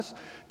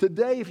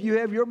Today, if you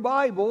have your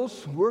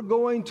Bibles, we're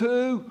going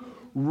to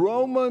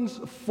Romans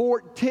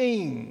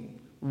 14.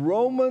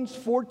 Romans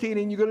 14,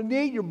 and you're going to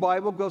need your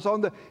Bible because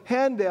on the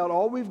handout,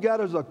 all we've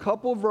got is a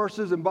couple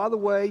verses. And by the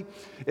way,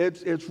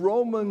 it's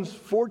Romans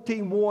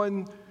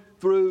 14:1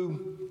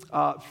 through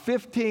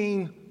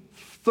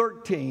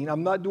 15:13.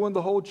 I'm not doing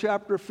the whole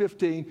chapter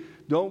 15.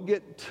 Don't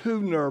get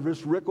too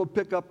nervous. Rick will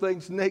pick up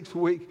things next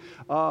week,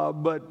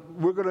 but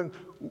we're not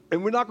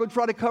going to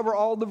try to cover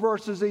all the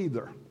verses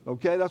either.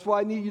 Okay, that's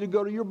why I need you to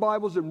go to your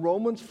Bibles in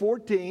Romans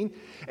 14.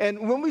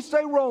 And when we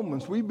say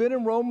Romans, we've been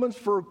in Romans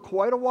for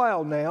quite a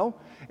while now.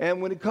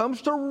 And when it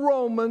comes to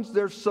Romans,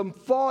 there's some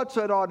thoughts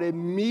that ought to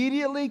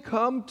immediately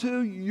come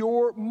to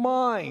your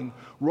mind.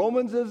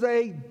 Romans is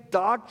a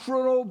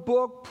doctrinal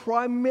book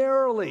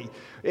primarily.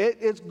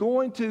 It's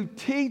going to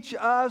teach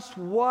us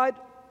what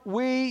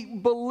we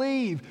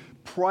believe.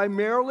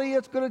 Primarily,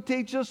 it's going to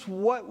teach us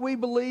what we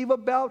believe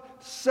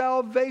about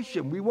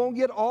salvation. We won't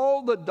get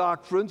all the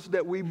doctrines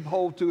that we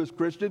hold to as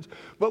Christians,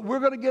 but we're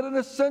going to get an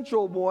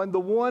essential one, the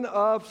one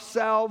of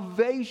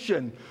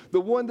salvation, the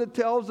one that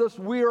tells us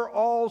we are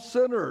all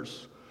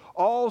sinners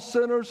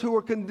who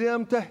are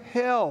condemned to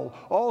hell,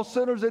 all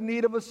sinners in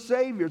need of a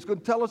Savior. It's going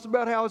to tell us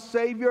about how a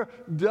Savior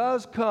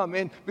does come,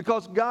 and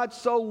because God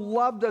so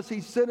loved us, He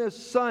sent His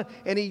Son,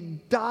 and He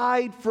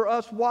died for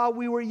us while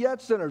we were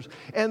yet sinners.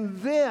 And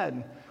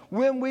then,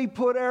 when we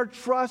put our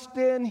trust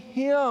in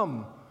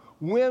Him,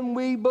 when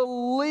we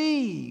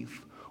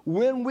believe,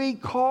 when we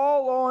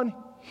call on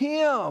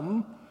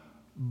Him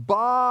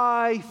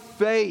by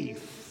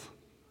faith,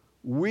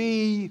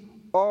 we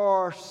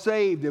are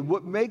saved. And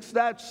what makes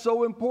that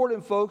so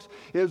important, folks,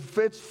 is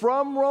it's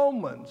from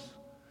Romans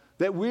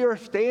that we are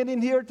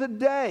standing here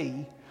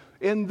today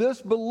in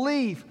this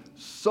belief,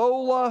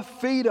 sola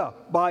fide,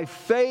 by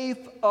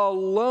faith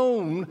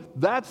alone.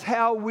 That's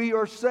how we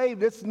are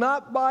saved. It's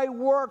not by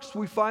works.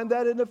 We find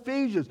that in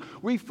Ephesians.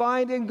 We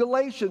find in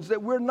Galatians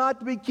that we're not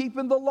to be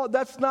keeping the law.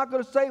 That's not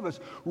going to save us.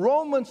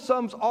 Romans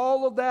sums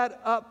all of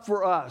that up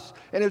for us.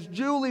 And as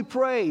Julie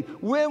prayed,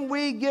 when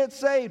we get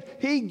saved,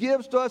 He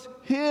gives to us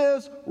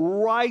His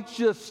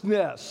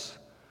righteousness.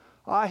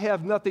 I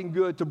have nothing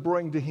good to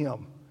bring to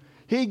Him.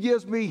 He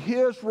gives me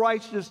His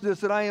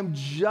righteousness, and I am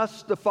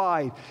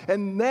justified.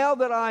 And now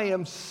that I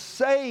am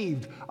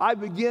saved, I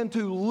begin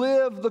to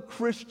live the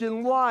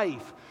Christian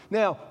life.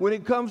 Now, when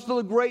it comes to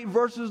the great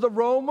verses of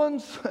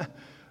Romans,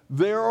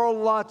 there are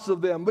lots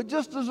of them. But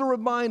just as a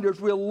reminder, as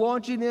we're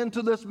launching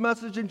into this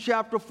message in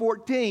chapter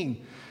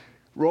 14,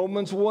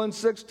 Romans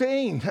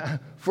 1:16,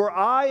 for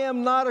I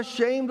am not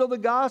ashamed of the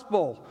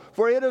gospel,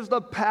 for it is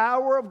the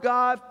power of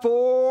God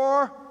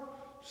for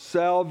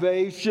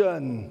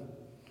salvation.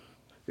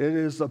 It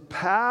is the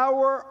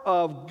power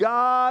of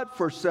God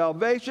for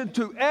salvation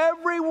to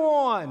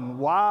everyone.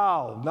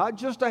 Wow, not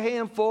just a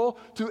handful,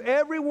 to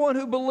everyone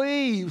who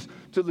believes,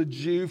 to the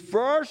Jew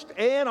first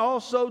and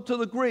also to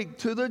the Greek,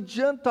 to the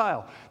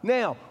Gentile.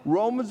 Now,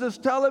 Romans is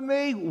telling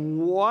me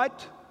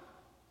what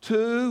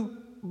to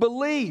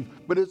believe,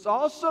 but it's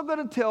also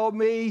going to tell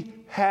me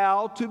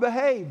how to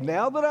behave.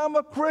 Now that I'm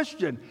a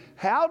Christian,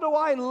 how do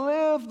I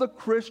live the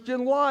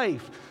Christian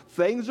life?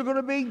 Things are going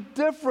to be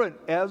different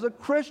as a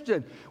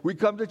Christian. We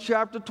come to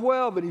chapter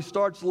 12, and he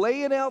starts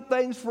laying out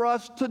things for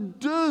us to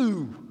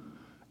do,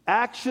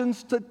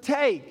 actions to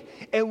take.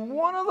 And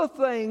one of the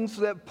things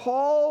that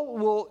Paul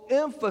will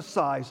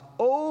emphasize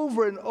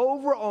over and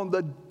over on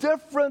the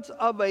difference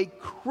of a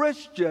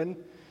Christian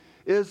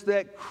is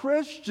that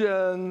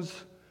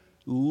Christians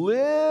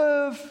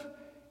live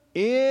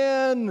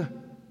in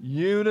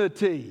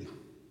unity.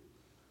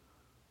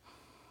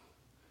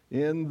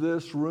 In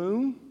this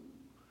room,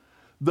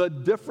 the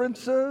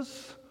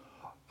differences,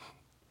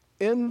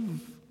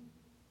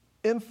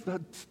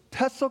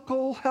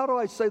 infinitesimal, how do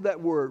I say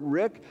that word,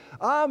 Rick?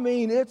 I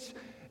mean, it's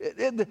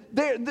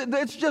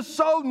just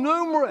so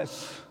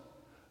numerous.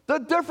 The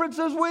difference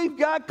is we've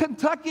got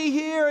Kentucky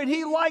here, and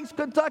he likes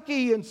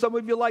Kentucky, and some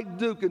of you like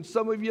Duke, and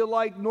some of you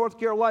like North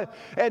Carolina,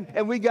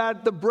 and we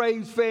got the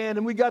Braves fan,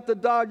 and we got the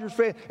Dodgers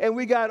fan, and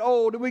we got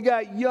old, and we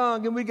got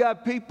young, and we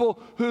got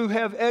people who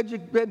have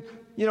been,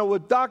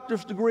 with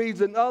doctor's degrees,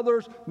 and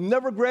others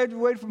never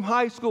graduated from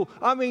high school.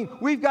 I mean,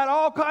 we've got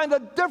all kinds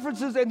of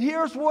differences, and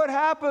here's what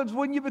happens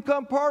when you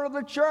become part of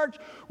the church.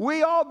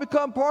 We all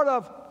become part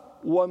of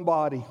one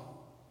body.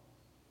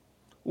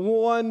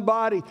 One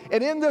body.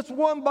 And in this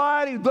one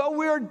body, though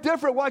we are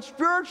different,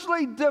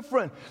 spiritually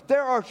different,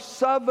 there are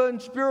 7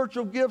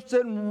 spiritual gifts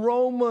in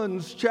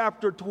Romans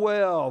chapter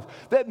 12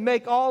 that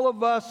make all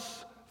of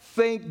us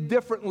think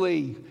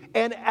differently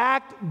and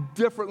act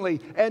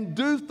differently and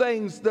do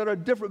things that are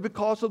different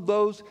because of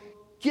those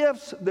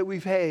gifts that we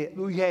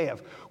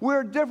have.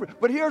 We're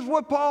different. But here's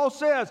what Paul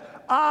says: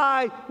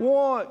 I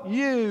want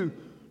you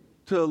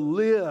to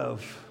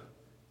live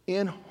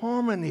in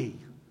harmony.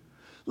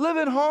 Live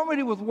in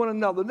harmony with one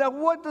another. Now,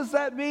 what does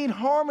that mean,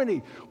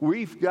 harmony?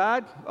 We've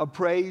got a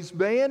praise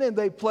band, and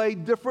they play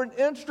different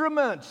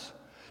instruments.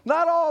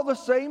 Not all the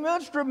same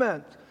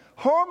instrument.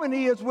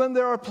 Harmony is when they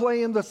are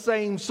playing the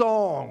same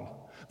song.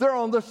 They're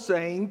on the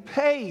same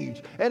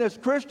page. And as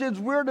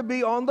Christians, we're to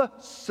be on the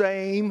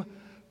same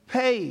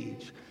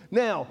page.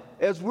 Now,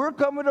 as we're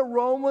coming to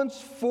Romans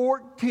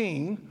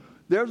 14,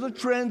 there's a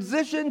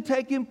transition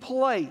taking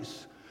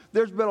place.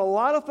 There's been a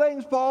lot of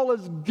things Paul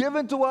has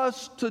given to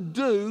us to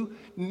do.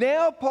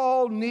 Now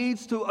Paul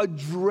needs to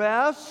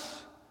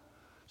address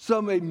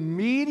some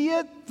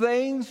immediate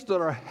things that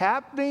are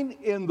happening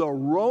in the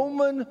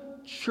Roman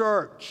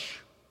church.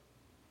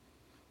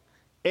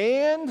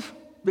 And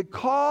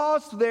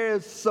because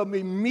there's some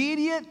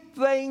immediate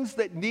things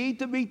that need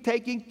to be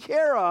taken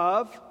care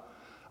of,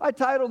 I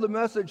titled the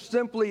message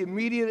simply,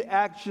 Immediate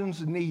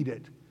Actions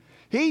Needed.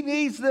 He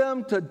needs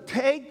them to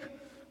take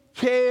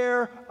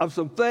care of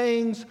some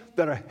things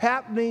that are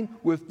happening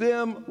with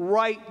them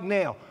right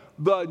now.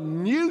 The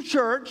new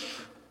church,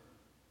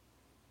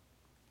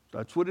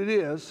 that's what it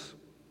is.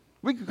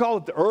 We could call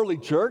it the early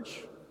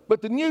church,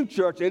 but the new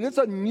church, and it's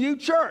a new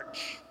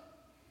church.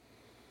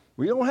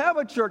 We don't have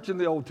a church in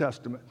the Old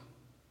Testament.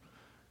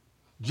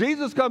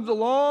 Jesus comes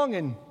along,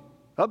 and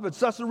up at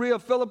Caesarea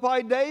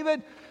Philippi,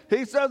 David,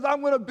 he says,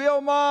 I'm going to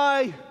build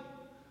my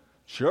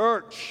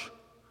church.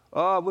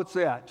 What's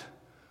that?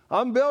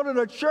 I'm building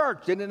a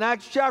church. And in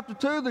Acts chapter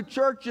 2, the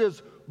church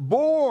is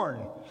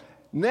born.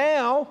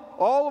 Now,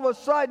 all of a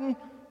sudden,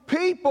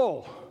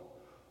 people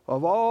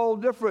of all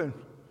different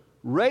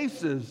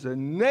races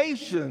and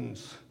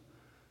nations,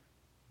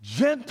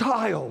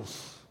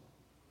 Gentiles,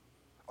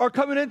 are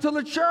coming into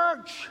the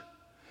church.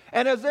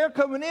 And as they're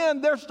coming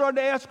in, they're starting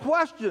to ask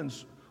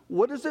questions.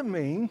 What does it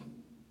mean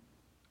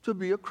to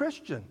be a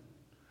Christian?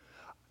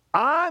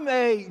 I'm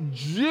a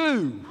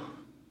Jew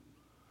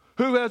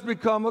who has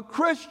become a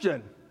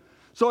Christian.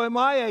 So am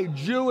I a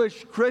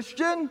Jewish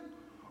Christian,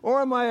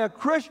 or am I a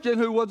Christian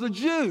who was a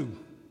Jew?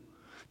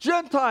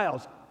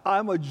 Gentiles,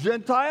 I'm a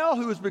Gentile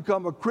who has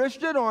become a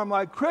Christian, or am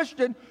I a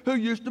Christian who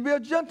used to be a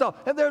Gentile?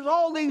 And there's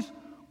all these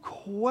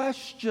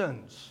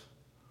questions.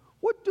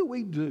 What do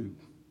we do?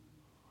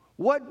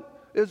 What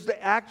is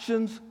the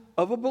actions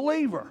of a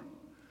believer?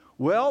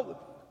 Well,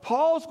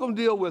 Paul's going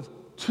to deal with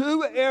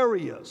two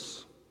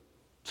areas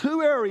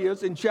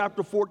in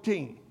chapter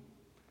 14.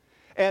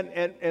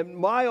 And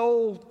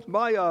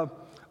my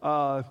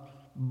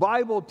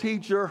Bible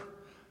teacher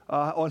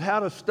on how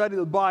to study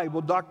the Bible,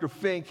 Dr.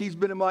 Fink, he's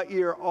been in my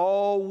ear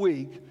all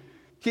week.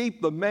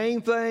 Keep the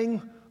main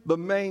thing the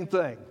main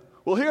thing.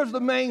 Well, here's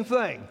the main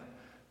thing.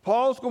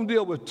 Paul's going to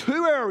deal with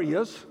two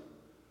areas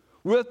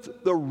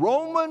with the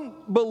Roman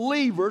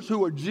believers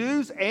who are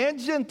Jews and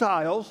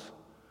Gentiles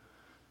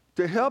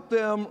to help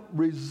them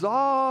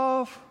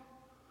resolve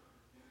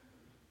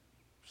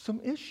some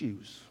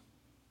issues,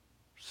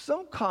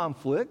 some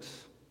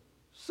conflicts,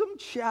 some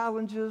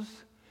challenges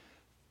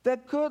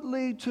that could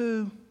lead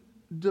to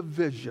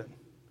division.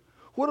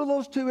 What are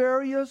those two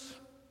areas?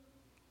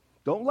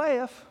 Don't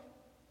laugh.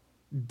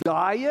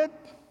 Diet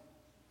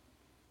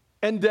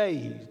and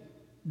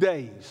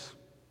days.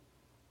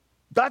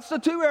 That's the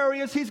two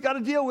areas he's got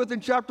to deal with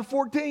in chapter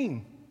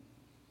 14.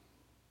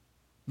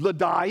 The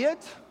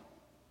diet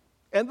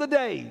and the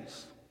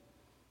days.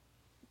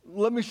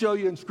 Let me show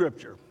you in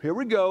Scripture. Here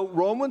we go,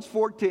 Romans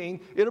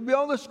 14. It'll be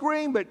on the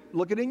screen, but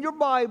look it in your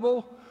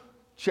Bible.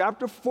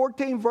 Chapter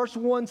 14, verse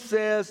 1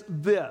 says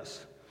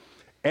this.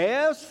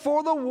 As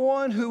for the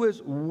one who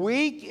is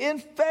weak in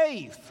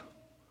faith,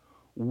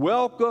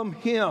 welcome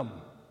him,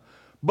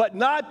 but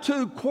not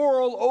to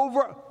quarrel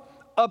over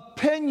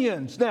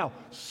opinions. Now,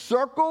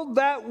 circle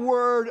that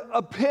word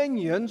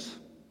opinions.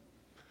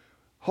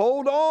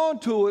 Hold on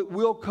to it.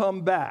 We'll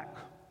come back.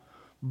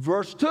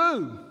 Verse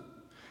 2.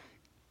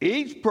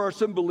 Each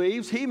person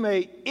believes he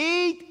may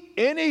eat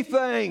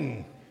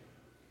anything,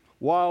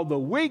 while the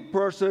weak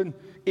person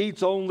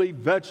eats only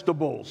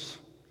vegetables.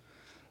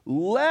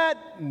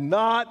 Let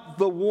not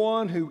the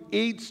one who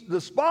eats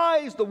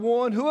despise the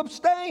one who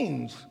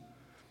abstains.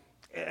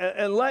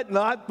 And let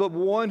not the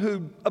one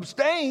who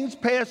abstains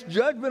pass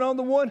judgment on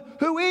the one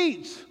who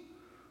eats,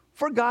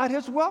 for God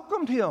has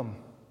welcomed him.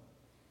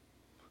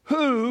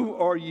 Who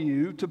are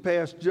you to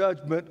pass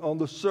judgment on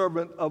the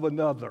servant of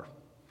another?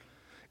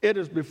 It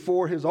is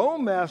before his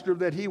own master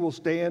that he will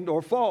stands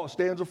or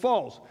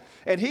falls.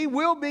 And he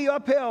will be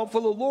upheld, for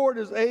the Lord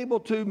is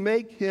able to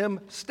make him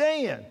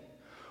stand.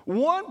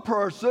 One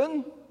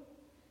person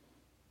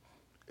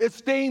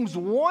esteems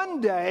one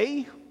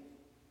day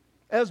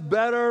as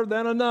better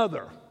than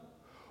another,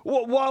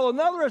 while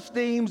another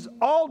esteems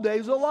all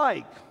days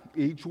alike.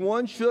 Each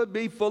one should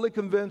be fully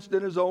convinced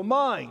in his own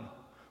mind.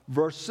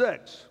 Verse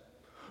 6.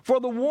 For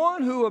the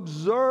one who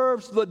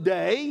observes the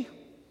day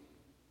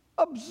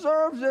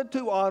observes it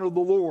to honor the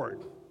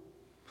Lord.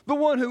 The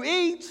one who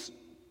eats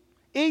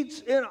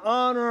in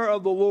honor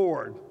of the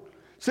Lord,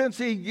 since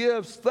he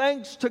gives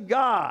thanks to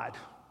God,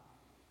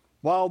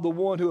 while the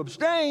one who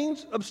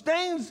abstains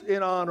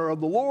in honor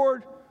of the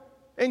Lord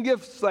and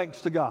gives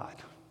thanks to God.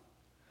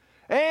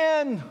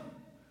 And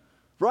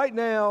right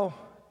now,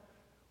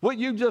 what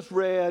you just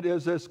read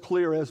is as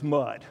clear as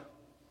mud.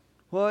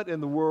 What in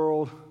the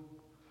world?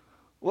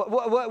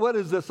 What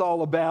is this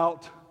all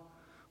about?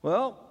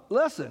 Well,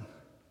 listen.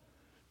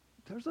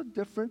 there's a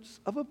difference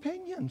of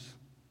opinions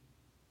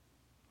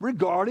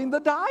regarding the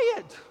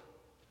diet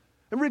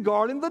and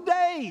regarding the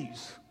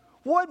days.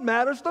 What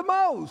matters the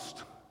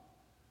most?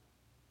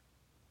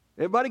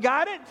 Everybody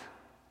got it?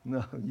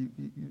 No,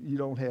 you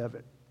don't have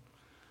it.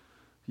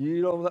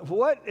 You don't.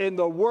 What in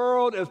the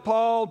world is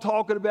Paul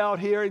talking about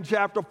here in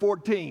chapter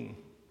 14?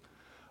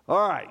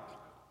 All right.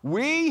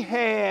 We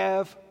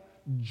have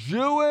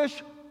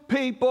Jewish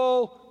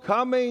people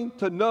coming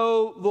to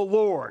know the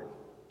Lord.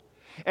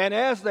 And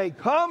as they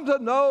come to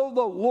know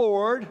the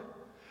Lord,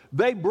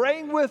 they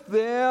bring with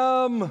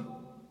them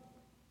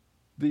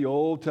the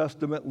Old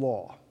Testament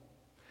law.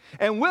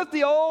 And with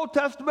the Old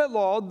Testament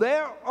law,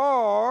 there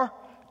are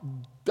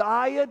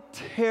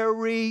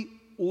dietary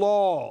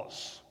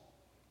laws.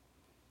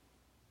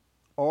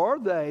 Are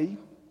they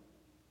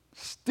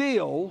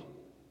still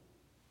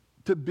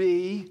to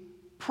be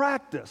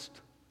practiced?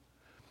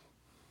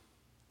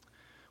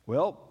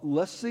 Well,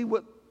 let's see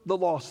what the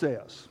law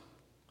says.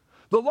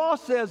 The law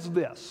says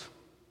this: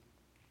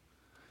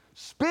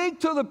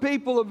 speak to the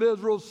people of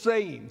Israel,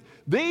 saying,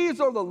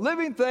 these are the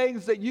living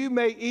things that you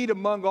may eat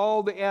among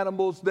all the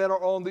animals that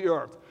are on the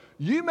earth.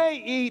 You may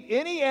eat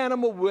any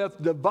animal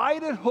with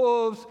divided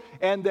hooves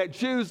and that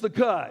chews the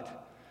cud.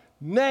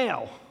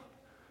 Now,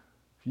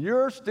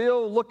 you're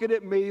still looking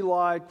at me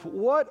like,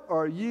 what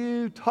are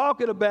you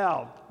talking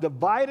about?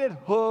 Divided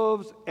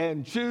hooves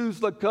and chews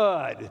the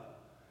cud.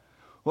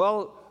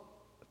 Well,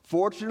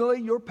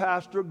 fortunately, your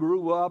pastor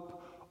grew up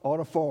on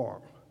a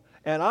farm.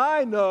 And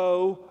I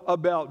know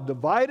about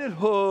divided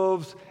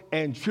hooves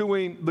and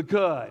chewing the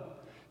cud.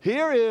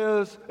 Here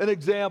is an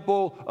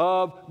example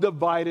of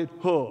divided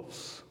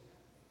hooves.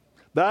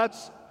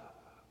 That's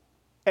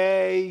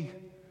a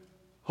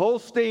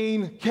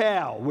Holstein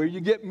cow where you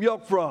get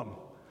milk from.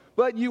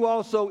 But you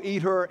also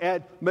eat her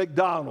at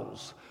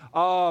McDonald's.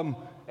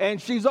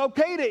 And she's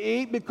okay to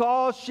eat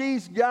because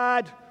she's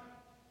got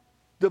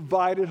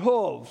divided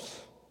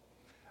hooves.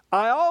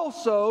 I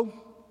also,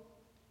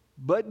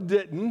 but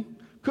didn't,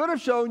 could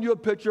have shown you a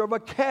picture of a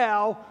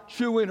cow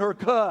chewing her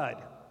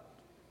cud.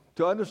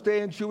 To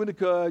understand chewing the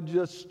cud,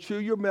 just chew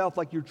your mouth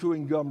like you're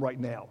chewing gum right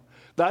now.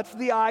 That's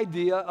the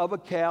idea of a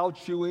cow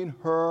chewing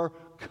her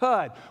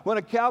cud. When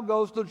a cow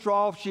goes to the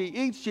trough, she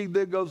eats, she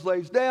then goes,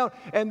 lays down,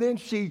 and then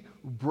she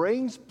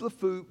brings the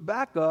food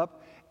back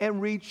up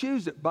and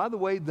re-chews it. By the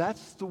way,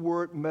 that's the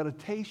word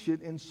meditation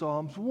in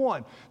Psalms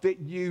 1, that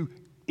you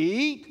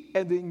eat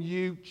and then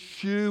you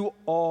chew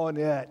on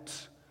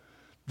it.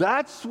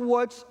 That's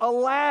what's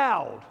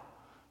allowed.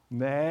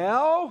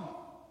 Now,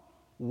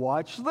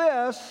 watch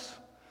this.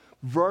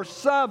 Verse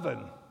 7.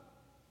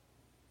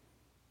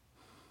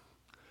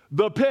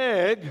 The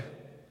pig,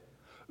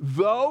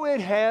 though it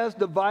has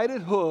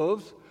divided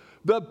hooves,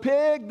 the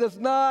pig does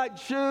not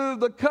chew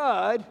the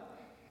cud.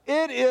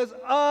 It is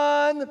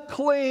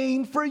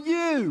unclean for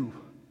you.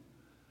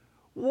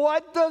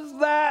 What does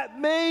that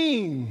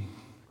mean?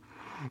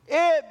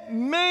 It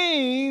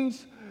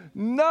means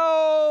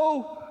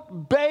no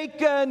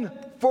bacon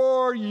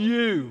for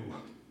you.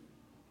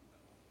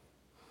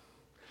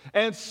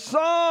 And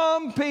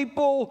some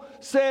people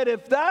said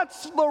if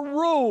that's the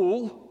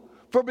rule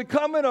for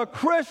becoming a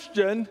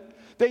Christian,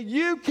 that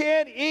you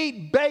can't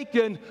eat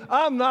bacon,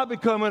 I'm not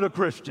becoming a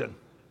Christian.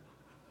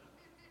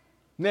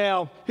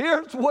 Now,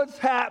 here's what's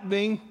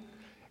happening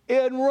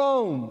in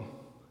Rome.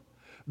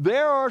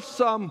 There are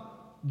some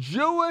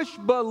Jewish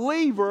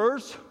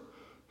believers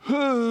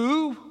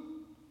who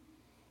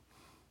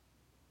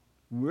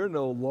we're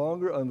no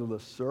longer under the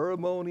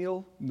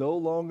ceremonial, no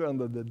longer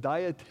under the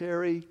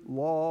dietary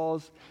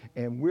laws,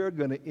 and we're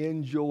going to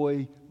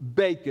enjoy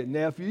bacon.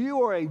 Now, if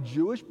you are a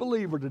Jewish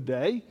believer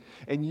today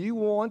and you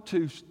want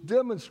to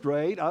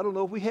demonstrate, I don't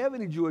know if we have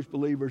any Jewish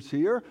believers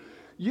here,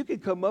 you can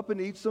come up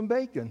and eat some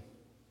bacon.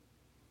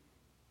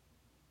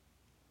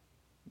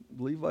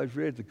 Levi's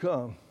ready to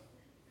come.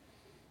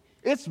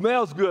 It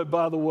smells good,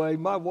 by the way.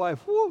 My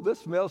wife, whoo,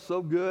 this smells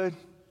so good.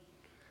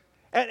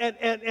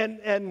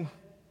 And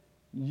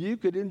you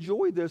could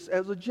enjoy this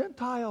as a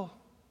Gentile.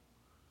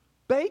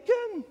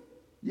 Bacon?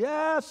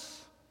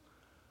 Yes.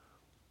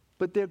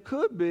 But there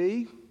could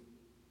be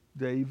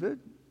David,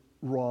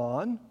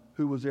 Ron,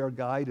 who was our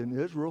guide in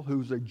Israel,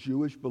 who's a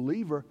Jewish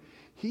believer.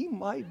 He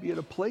might be at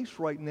a place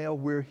right now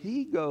where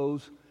he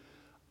goes,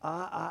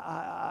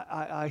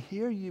 I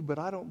hear you, but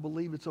I don't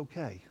believe it's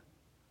okay.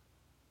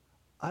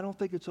 I don't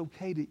think it's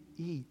okay to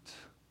eat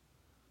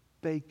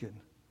bacon.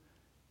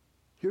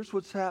 Here's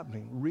what's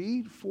happening.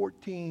 Read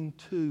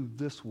 14:2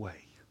 this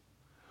way.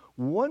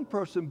 One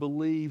person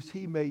believes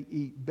he may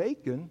eat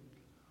bacon,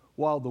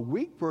 while the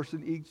weak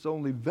person eats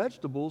only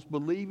vegetables,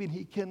 believing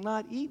he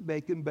cannot eat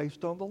bacon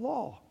based on the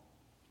law.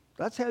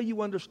 That's how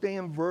you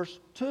understand verse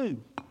 2.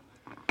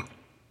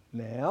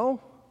 Now,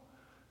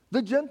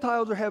 the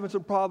Gentiles are having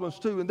some problems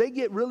too, and they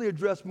get really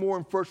addressed more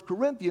in 1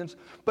 Corinthians,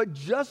 but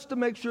just to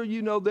make sure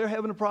you know they're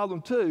having a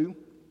problem too,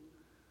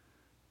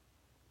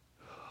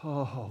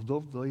 oh,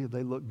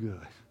 they look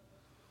good.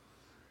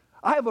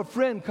 I have a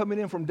friend coming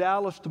in from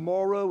Dallas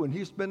tomorrow, and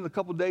he's spending a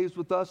couple days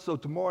with us, so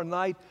tomorrow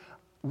night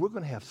we're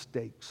going to have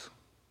steaks.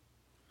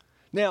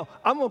 Now,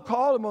 I'm going to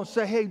call him and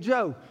say, hey,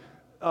 Joe,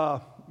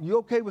 you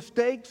okay with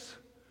steaks?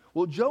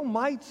 Well, Joe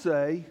might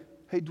say,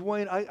 hey,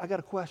 Dwayne, I got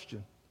a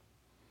question.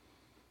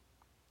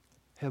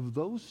 Have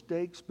those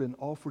steaks been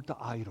offered to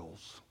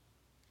idols?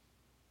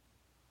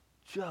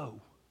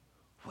 Joe,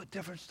 what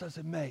difference does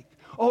it make?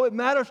 Oh, it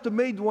matters to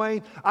me,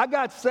 Dwayne. I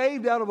got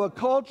saved out of a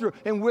culture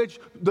in which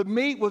the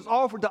meat was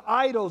offered to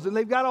idols, and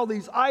they've got all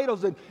these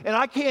idols, and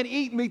I can't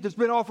eat meat that's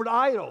been offered to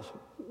idols.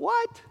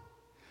 What?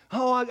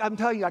 Oh, I'm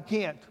telling you, I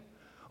can't.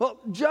 Well,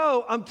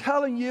 Joe, I'm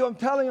telling you,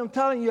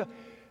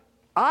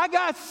 I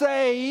got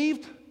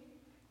saved,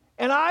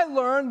 and I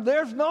learned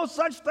there's no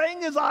such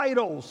thing as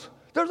idols.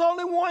 There's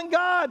only one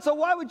God, so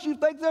why would you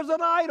think there's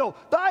an idol?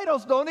 The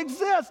idols don't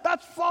exist.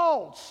 That's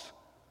false.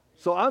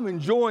 So I'm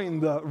enjoying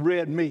the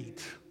red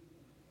meat.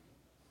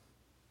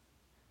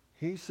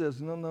 He says,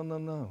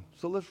 no.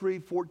 So let's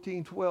read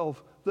 14:12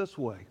 this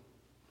way.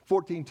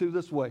 14:2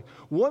 this way.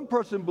 One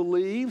person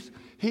believes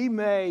he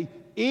may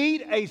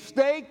eat a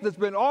steak that's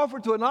been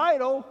offered to an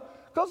idol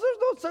because there's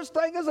no such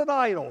thing as an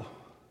idol,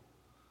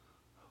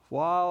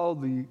 while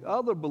the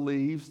other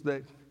believes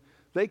that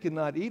they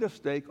cannot eat a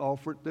steak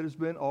that has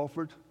been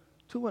offered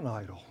to an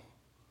idol.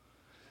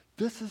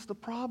 This is the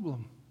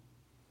problem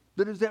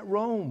that is at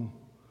Rome.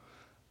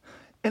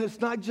 And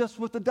it's not just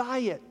with the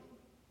diet.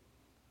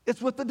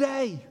 It's with the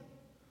day.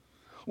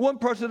 One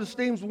person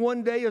esteems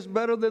one day as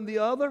better than the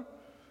other,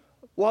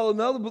 while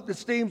another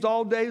esteems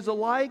all days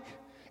alike.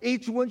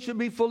 Each one should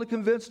be fully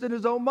convinced in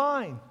his own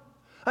mind.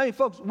 I mean,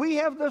 folks, we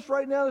have this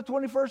right now in the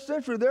 21st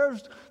century.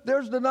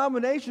 There's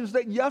denominations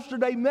that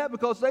yesterday met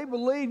because they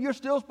believe you're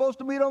still supposed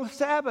to meet on the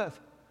Sabbath.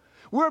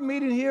 We're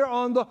meeting here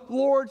on the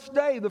Lord's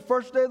Day, the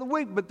first day of the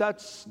week, but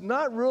that's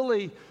not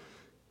really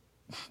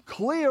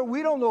clear.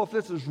 We don't know if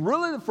this is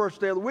really the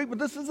first day of the week, but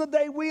this is the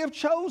day we have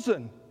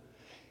chosen.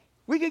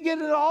 We could get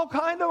into all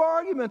kinds of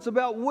arguments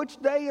about which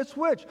day is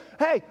which.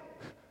 Hey,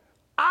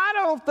 I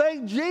don't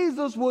think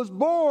Jesus was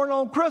born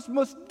on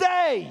Christmas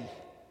Day.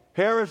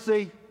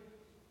 Heresy.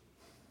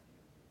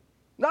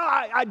 No,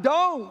 I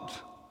don't.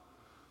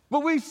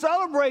 But we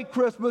celebrate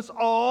Christmas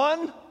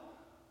on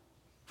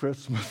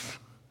Christmas.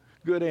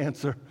 Good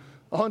answer.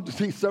 On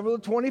December the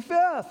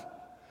 25th.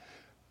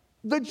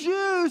 The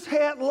Jews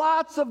had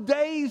lots of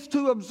days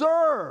to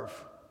observe.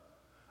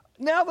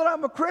 Now that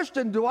I'm a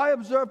Christian, do I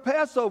observe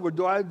Passover?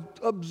 Do I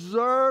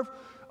observe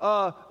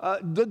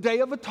the Day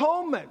of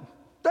Atonement?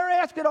 They're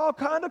asking all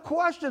kinds of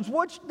questions.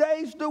 Which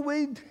days do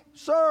we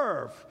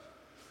serve?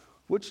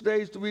 Which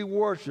days do we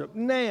worship?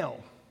 Now,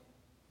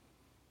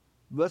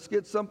 let's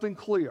get something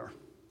clear.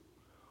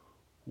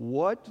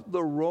 What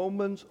the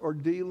Romans are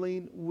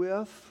dealing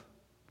with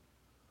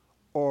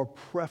are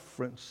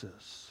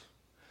preferences.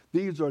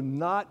 These are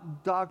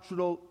not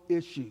doctrinal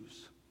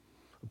issues.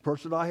 A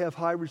person I have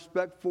high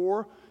respect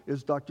for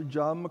is Dr.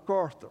 John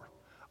MacArthur.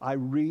 I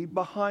read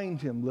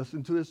behind him,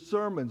 listen to his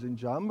sermons, and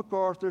John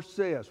MacArthur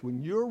says,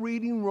 when you're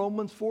reading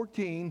Romans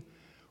 14,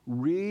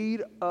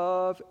 read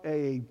of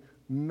a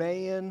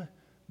man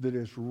that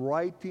is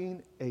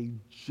writing a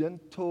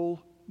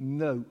gentle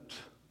note.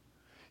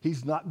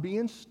 He's not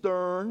being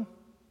stern.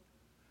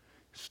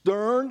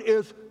 Stern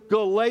is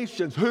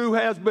Galatians, who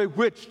has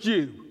bewitched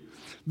you.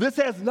 This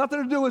has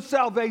nothing to do with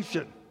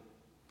salvation.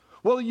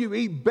 Whether you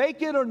eat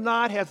bacon or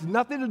not has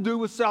nothing to do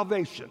with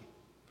salvation.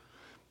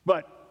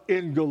 But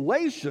in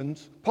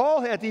Galatians, Paul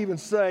had to even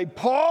say,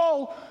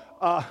 Paul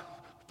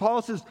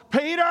says,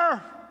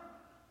 Peter,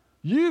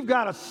 you've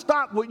got to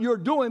stop what you're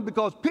doing,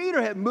 because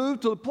Peter had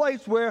moved to the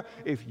place where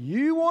if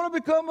you want to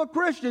become a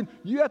Christian,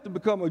 you have to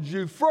become a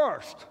Jew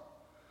first.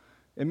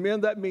 And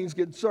men, that means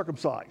getting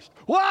circumcised.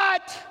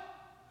 What?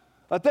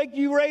 I think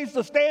you raised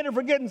the standard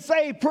for getting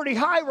saved pretty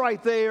high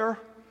right there.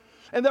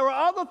 And there were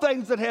other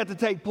things that had to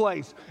take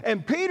place.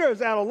 And Peter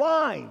is out of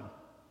line.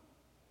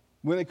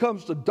 When it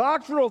comes to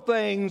doctrinal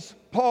things,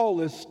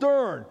 Paul is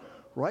stern.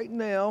 Right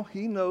now,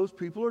 he knows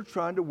people are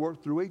trying to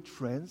work through a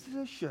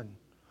transition.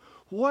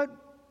 What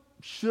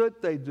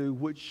should they do?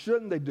 What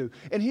shouldn't they do?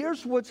 And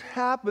here's what's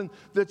happened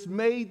that's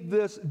made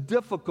this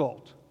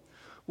difficult.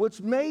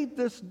 What's made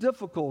this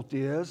difficult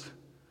is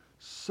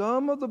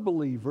some of the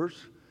believers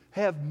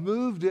have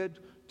moved it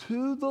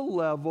to the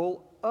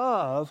level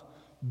of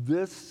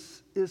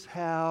this is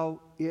how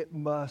it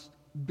must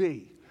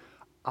be.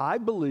 I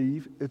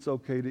believe it's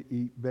okay to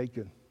eat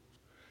bacon.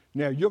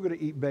 Now, you're going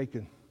to eat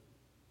bacon.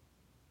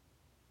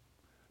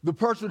 The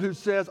person who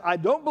says, I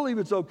don't believe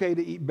it's okay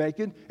to eat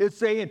bacon, is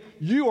saying,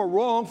 you are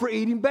wrong for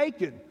eating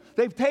bacon.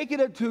 They've taken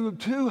it to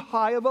too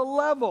high of a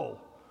level.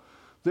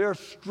 They're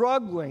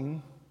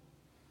struggling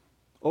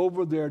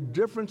over their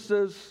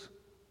differences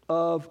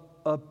of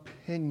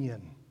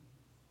opinion.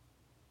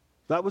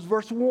 That was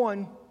verse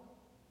 1.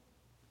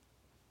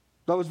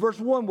 That was verse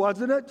 1,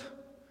 wasn't it?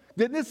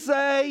 Didn't it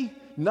say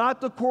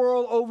not to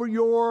quarrel over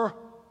your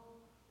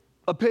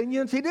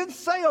opinions? He didn't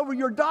say over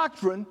your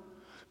doctrine.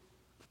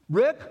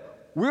 Rick,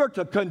 we're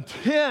to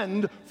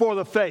contend for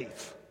the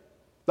faith.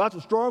 That's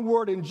a strong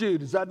word in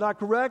Jude. Is that not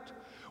correct?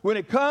 When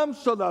it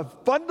comes to the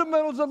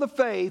fundamentals of the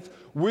faith,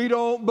 we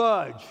don't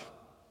budge.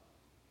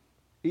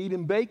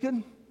 Eating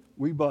bacon,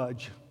 we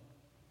budge.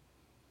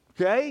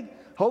 Okay?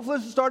 Hopefully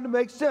this is starting to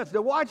make sense.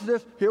 Now watch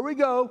this. Here we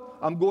go.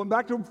 I'm going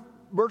back to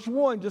verse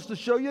 1 just to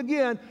show you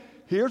again.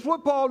 Here's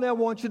what Paul now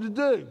wants you to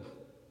do.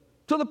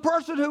 To the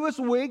person who is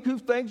weak, who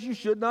thinks you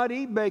should not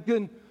eat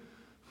bacon,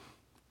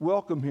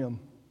 welcome him.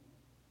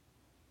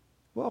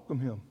 Welcome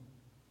him.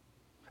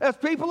 As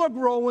people are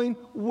growing,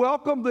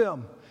 welcome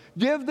them.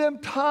 Give them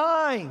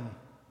time.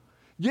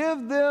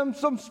 Give them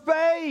some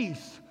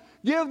space.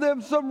 Give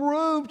them some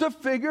room to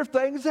figure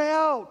things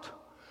out.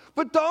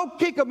 But don't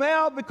kick them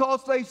out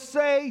because they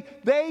say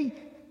they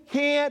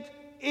can't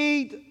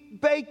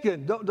eat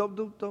bacon. Don't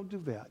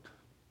do that.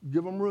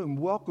 Give them room.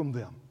 Welcome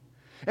them.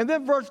 And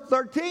then verse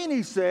 13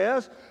 he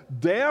says,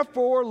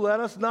 therefore let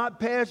us not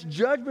pass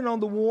judgment on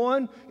the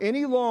one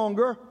any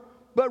longer,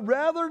 but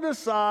rather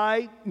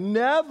decide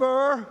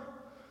never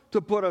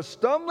to put a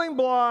stumbling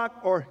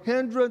block or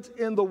hindrance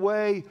in the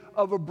way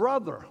of a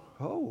brother.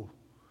 Oh.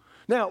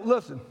 Now,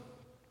 listen,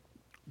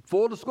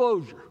 full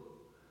disclosure,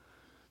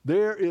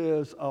 there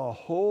is a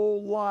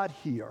whole lot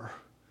here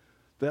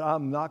that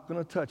I'm not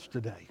going to touch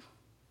today.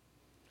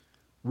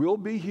 We'll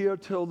be here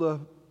till the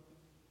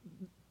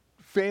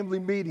family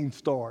meeting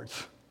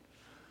starts.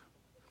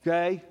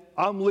 Okay?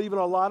 I'm leaving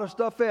a lot of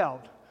stuff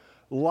out.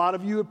 A lot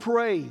of you have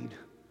prayed.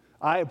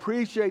 I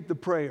appreciate the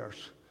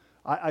prayers.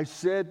 I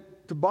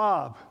said to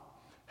Bob,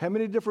 how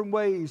many different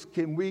ways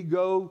can we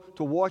go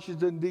to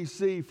Washington,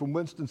 D.C. from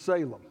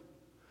Winston-Salem?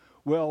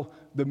 Well,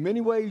 the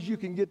many ways you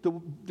can get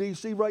to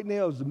D.C. right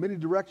now is the many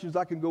directions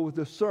I can go with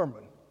this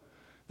sermon.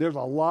 There's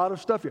a lot of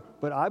stuff here.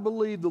 But I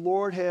believe the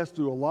Lord has,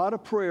 through a lot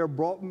of prayer,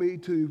 brought me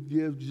to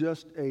give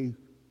just a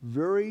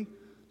very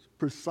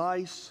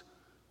precise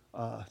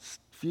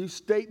few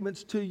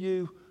statements to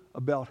you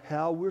about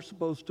how we're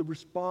supposed to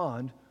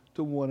respond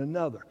to one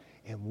another.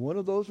 And one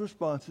of those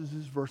responses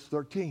is verse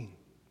 13.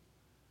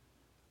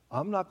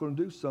 I'm not going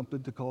to do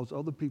something to cause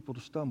other people to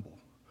stumble,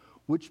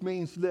 which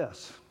means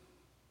this.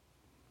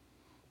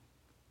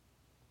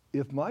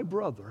 If my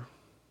brother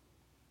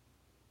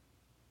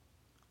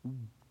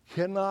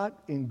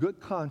cannot in good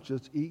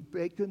conscience eat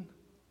bacon,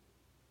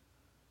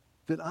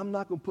 then I'm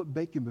not going to put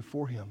bacon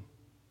before him.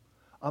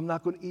 I'm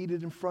not going to eat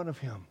it in front of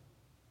him.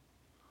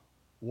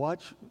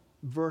 Watch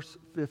verse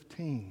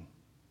 15.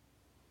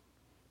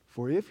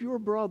 For if your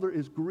brother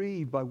is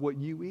grieved by what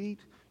you eat,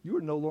 you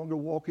are no longer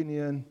walking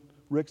in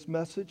Rick's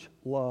message,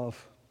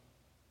 love.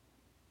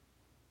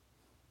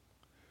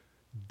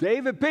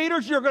 David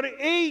Peters, you're going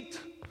to eat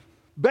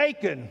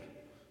bacon.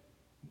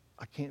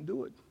 I can't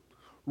do it.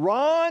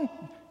 Ron,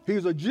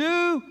 he's a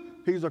Jew,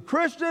 he's a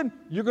Christian,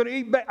 you're going to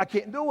eat bacon. I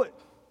can't do it.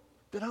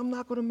 Then I'm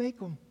not going to make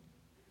them.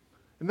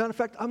 As a matter of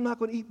fact, I'm not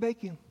going to eat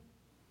bacon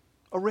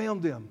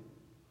around them.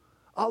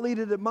 I'll eat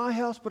it at my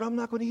house, but I'm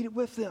not going to eat it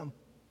with them.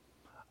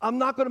 I'm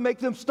not going to make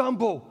them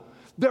stumble.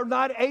 They're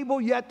not able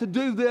yet to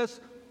do this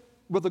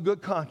with a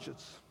good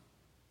conscience.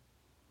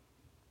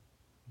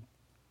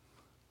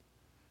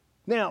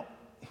 Now,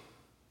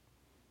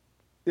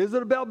 is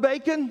it about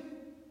bacon?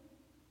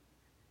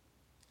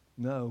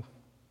 No.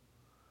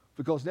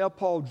 Because now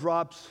Paul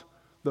drops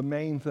the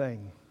main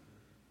thing.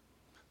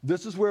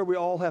 This is where we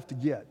all have to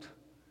get.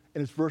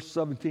 And it's verse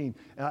 17.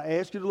 And I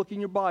ask you to look in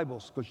your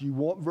Bibles because you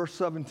want verse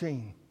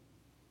 17.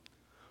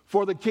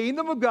 For the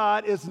kingdom of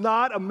God is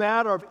not a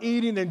matter of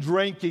eating and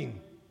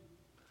drinking.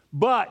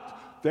 But,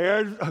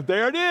 there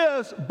it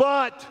is,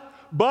 but,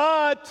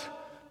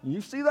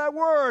 you see that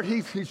word,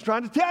 he's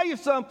trying to tell you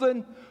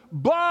something.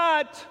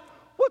 But,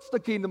 what's the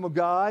kingdom of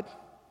God?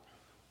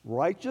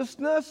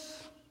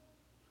 Righteousness,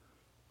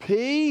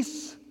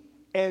 peace,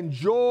 and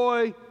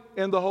joy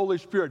in the Holy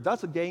Spirit.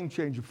 That's a game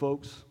changer,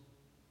 folks.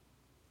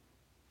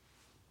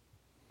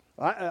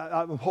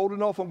 I'm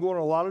holding off on going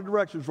in a lot of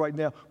directions right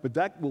now, but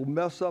that will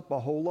mess up a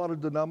whole lot of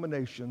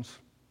denominations,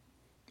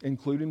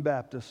 including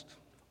Baptists,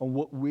 on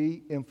what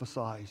we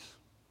emphasize.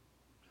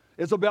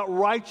 It's about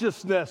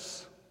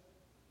righteousness.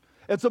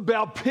 It's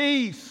about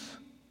peace.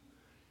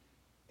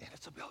 And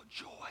it's about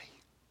joy.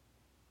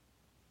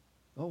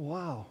 Oh,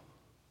 wow.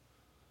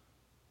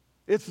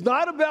 It's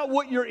not about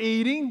what you're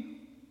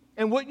eating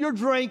and what you're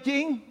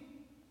drinking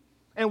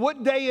and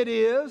what day it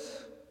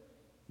is.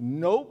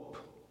 Nope.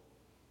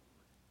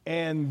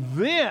 And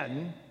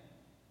then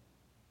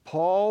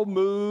Paul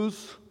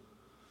moves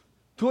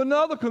to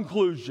another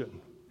conclusion.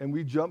 And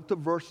we jump to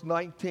verse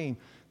 19.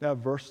 Now,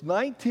 verse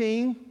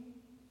 19,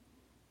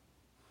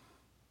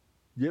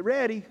 get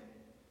ready.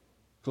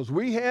 Because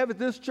we have at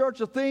this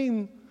church a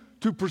theme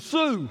to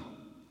pursue.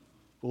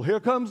 Well, here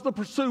comes the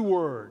pursue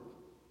word.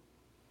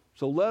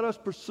 So let us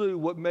pursue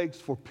what makes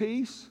for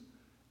peace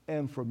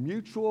and for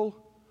mutual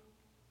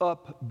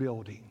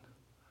upbuilding.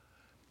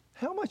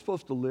 How am I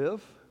supposed to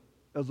live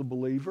as a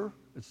believer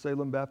at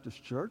Salem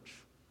Baptist Church?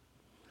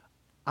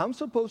 I'm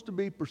supposed to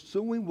be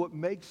pursuing what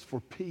makes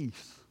for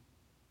peace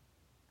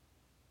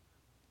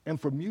and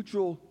for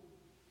mutual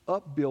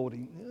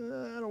upbuilding.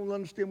 I don't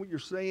understand what you're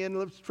saying.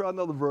 Let's try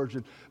another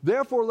version.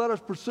 Therefore, let us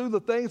pursue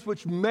the things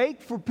which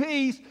make for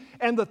peace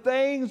and the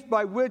things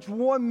by which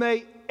one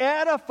may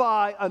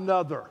edify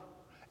another.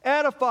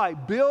 Edify,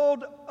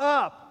 build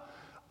up.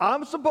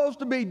 I'm supposed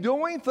to be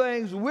doing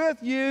things with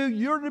you.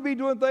 You're to be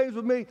doing things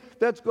with me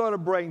that's going to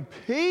bring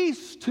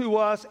peace to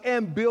us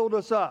and build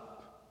us up.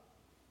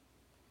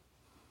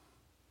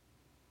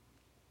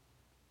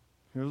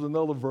 Here's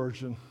another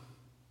version.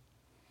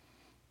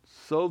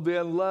 So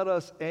then let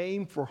us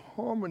aim for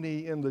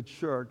harmony in the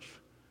church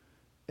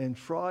and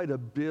try to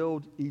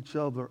build each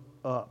other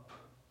up.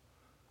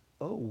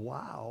 Oh,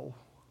 wow.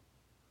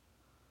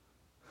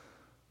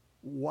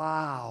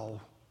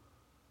 Wow.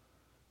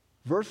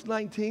 Verse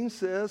 19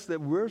 says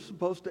that we're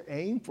supposed to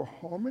aim for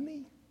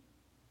harmony.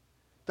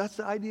 That's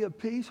the idea of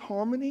peace,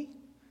 harmony,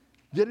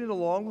 getting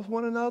along with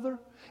one another,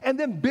 and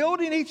then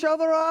building each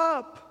other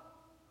up.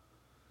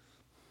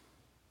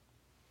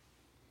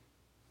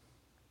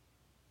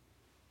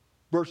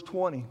 Verse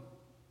 20.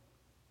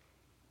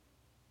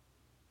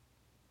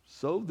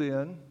 So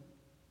then,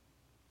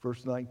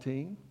 verse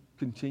 19,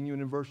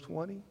 continuing in verse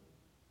 20,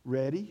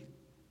 ready?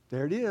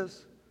 There it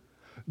is.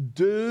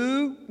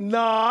 Do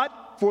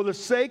not, for the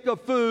sake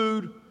of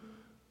food,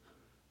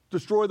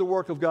 destroy the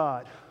work of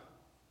God.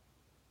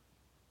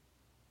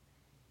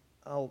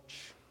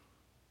 Ouch.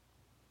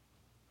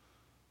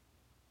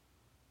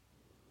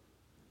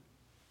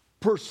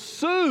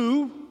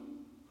 Pursue,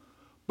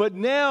 but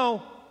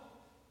now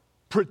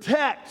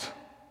protect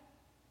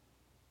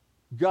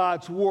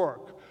God's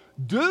work.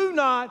 Do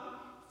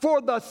not,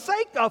 for the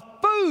sake of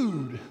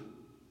food,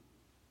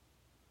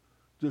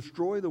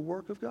 destroy the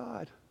work of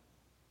God.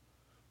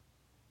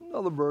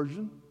 Another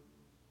version,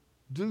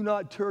 do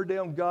not tear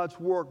down God's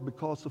work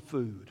because of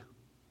food.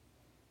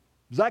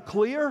 Is that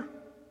clear?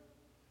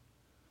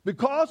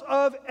 Because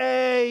of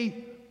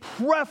a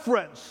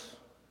preference.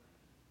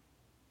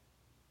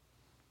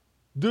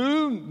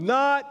 Do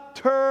not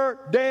tear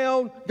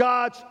down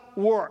God's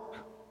work.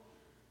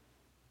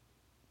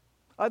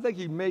 I think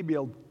he may be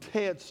a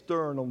tad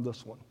stern on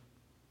this one.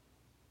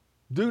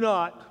 Do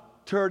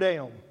not tear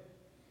down.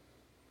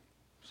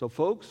 So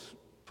folks,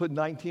 put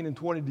 19 and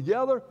 20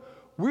 together.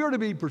 We are to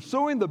be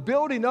pursuing the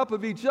building up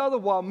of each other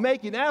while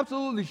making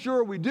absolutely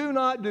sure we do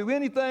not do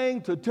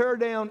anything to tear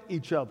down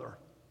each other.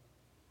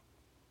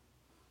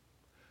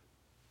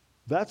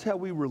 That's how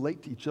we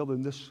relate to each other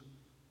in this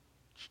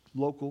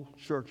local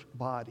church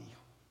body.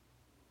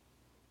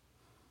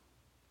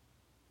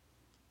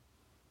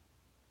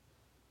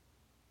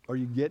 Are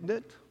you getting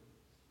it?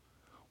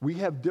 We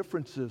have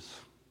differences,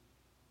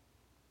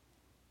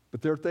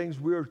 but there are things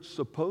we're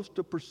supposed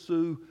to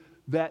pursue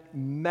that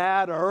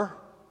matter.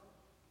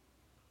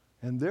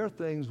 And there are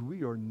things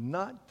we are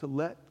not to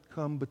let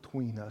come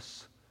between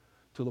us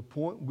to the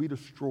point we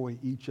destroy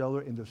each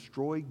other and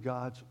destroy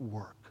God's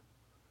work.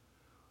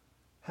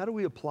 How do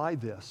we apply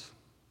this?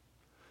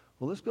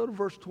 Well, let's go to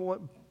verse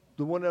 20,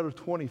 the one out of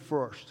 20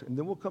 first, and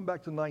then we'll come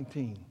back to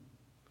 19.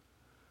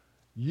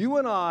 You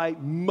and I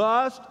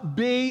must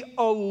be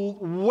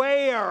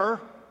aware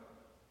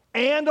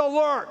and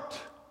alert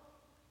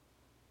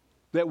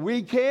that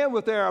we can,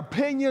 with our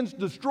opinions,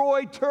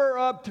 destroy, tear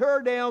up,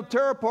 tear down,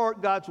 tear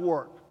apart God's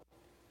work.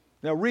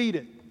 Now read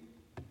it.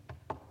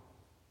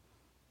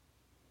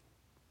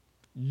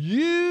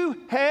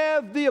 You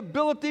have the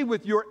ability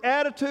with your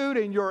attitude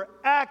and your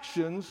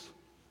actions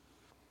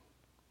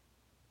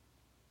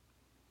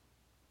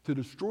to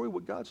destroy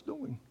what God's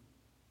doing.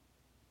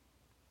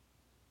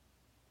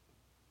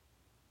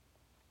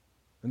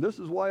 And this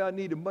is why I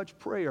needed much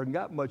prayer and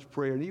got much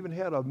prayer, and even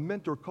had a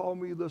mentor call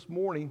me this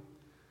morning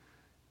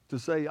to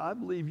say, I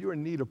believe you're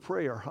in need of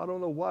prayer. I don't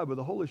know why, but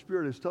the Holy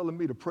Spirit is telling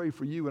me to pray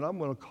for you, and I'm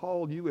going to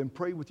call you and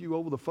pray with you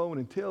over the phone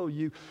and tell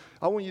you,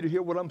 I want you to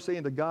hear what I'm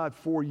saying to God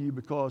for you,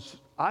 because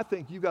I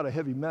think you got a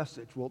heavy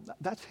message. Well,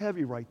 that's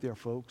heavy right there,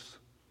 folks,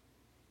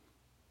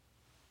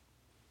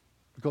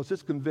 because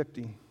it's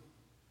convicting.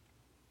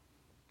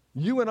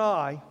 You and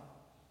I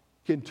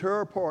can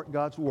tear apart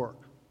God's work.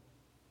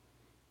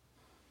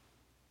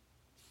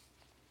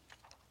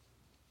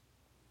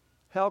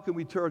 How can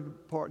we tear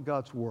apart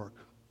God's work?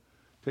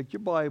 Take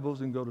your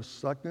Bibles and go to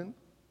 2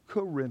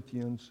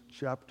 Corinthians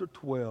chapter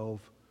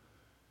 12,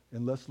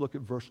 and let's look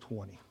at verse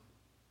 20.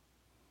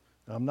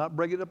 Now, I'm not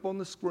bringing it up on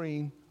the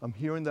screen. I'm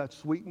hearing that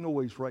sweet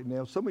noise right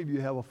now. Some of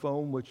you have a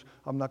phone, which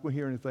I'm not going to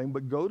hear anything,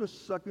 but go to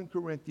 2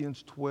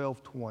 Corinthians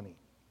 12:20.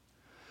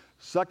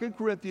 2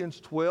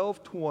 Corinthians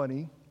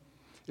 12:20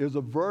 is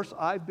a verse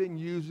I've been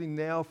using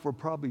now for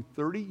probably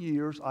 30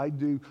 years. I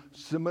do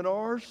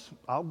seminars.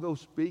 I'll go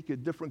speak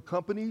at different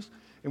companies,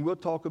 and we'll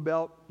talk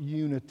about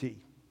unity.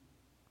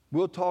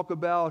 We'll talk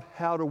about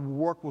how to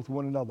work with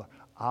one another.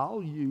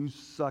 I'll use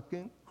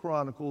 2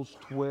 Corinthians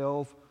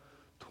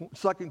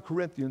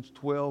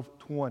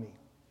 12:20,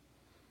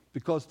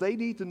 because they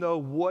need to know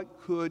what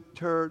could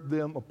tear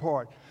them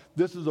apart.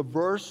 This is a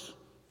verse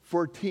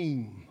for a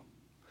team.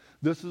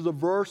 This is a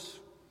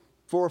verse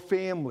for a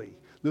family.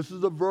 This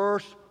is a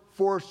verse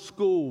for a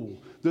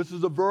school. This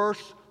is a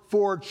verse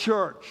for a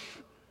church.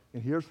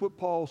 And here's what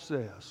Paul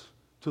says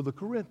to the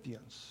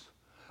Corinthians.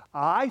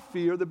 I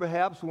fear that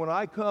perhaps when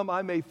I come,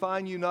 I may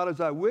find you not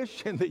as I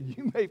wish, and that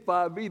you may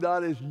find me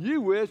not as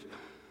you wish,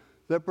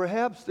 that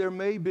perhaps there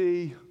may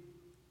be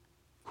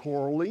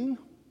quarreling,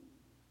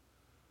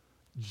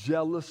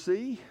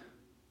 jealousy,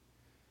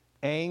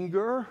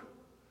 anger,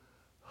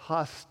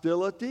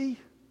 hostility,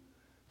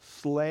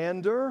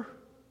 slander,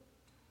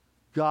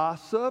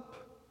 gossip,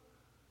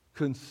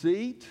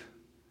 conceit,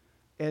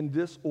 and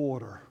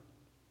disorder.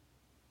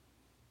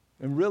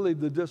 And really,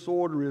 the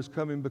disorder is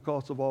coming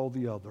because of all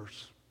the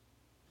others.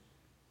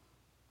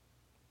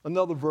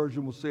 Another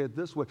version will say it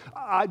this way.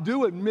 I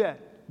do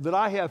admit that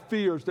I have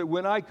fears that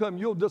when I come,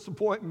 you'll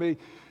disappoint me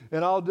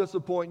and I'll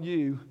disappoint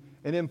you.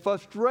 And in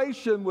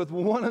frustration with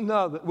one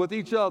another, with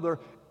each other,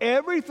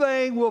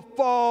 everything will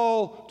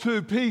fall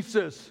to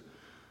pieces.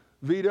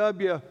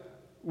 VW,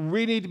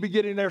 we need to be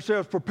getting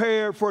ourselves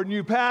prepared for a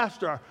new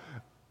pastor.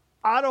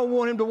 I don't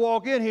want him to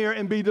walk in here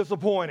and be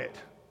disappointed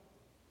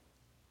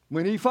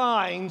when he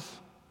finds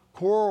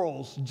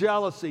quarrels,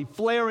 jealousy,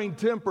 flaring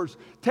tempers,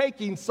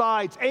 taking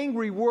sides,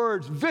 angry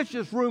words,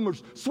 vicious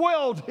rumors,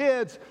 swelled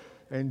heads,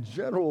 and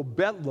general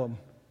bedlam.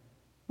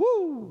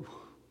 Woo!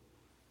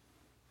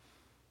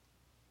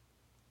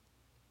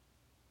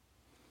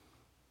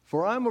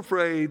 For I'm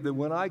afraid that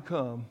when I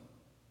come,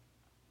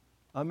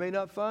 I may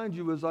not find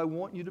you as I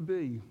want you to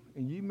be,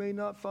 and you may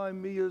not find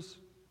me as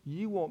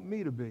you want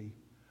me to be.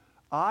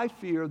 I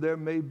fear there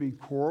may be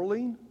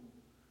quarreling,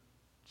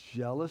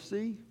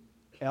 jealousy,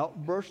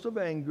 outbursts of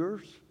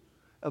anger,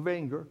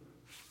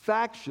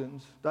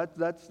 factions,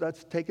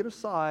 that's taken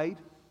aside,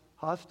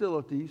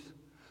 hostilities,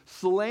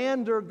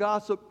 slander,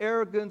 gossip,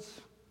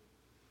 arrogance,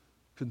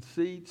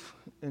 conceit,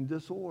 and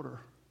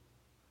disorder.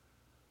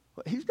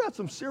 He's got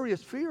some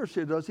serious fears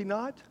here, does he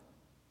not?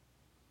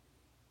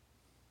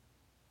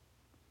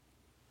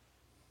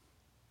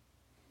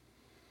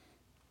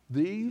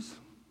 These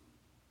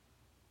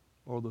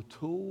are the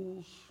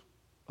tools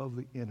of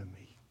the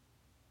enemy.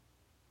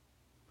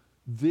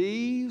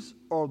 These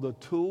are the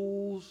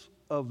tools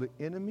of the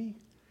enemy,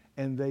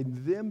 and they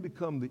then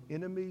become the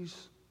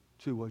enemies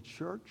to a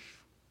church,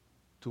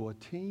 to a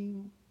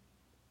team,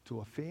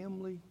 to a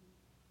family,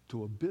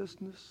 to a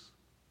business,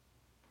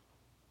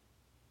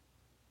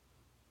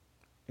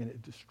 and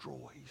it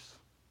destroys.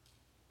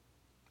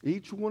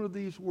 Each one of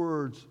these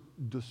words,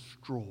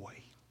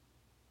 destroy.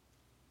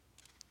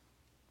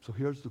 So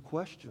here's the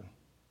question.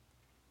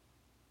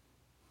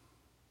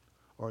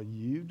 Are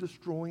you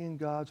destroying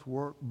God's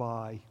work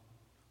by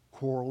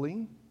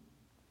quarreling,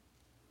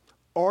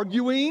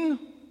 arguing,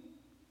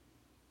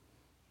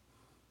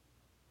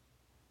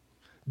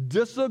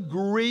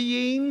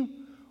 disagreeing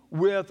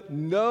with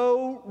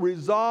no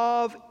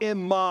resolve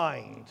in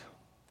mind,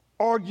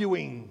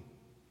 arguing,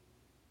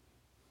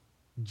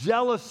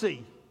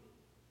 jealousy?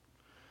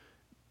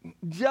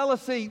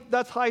 Jealousy,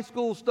 that's high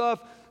school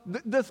stuff.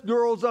 This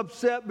girl's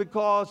upset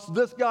because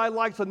this guy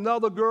likes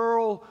another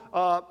girl.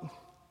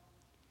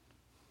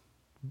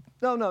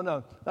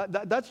 No.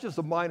 That's just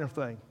a minor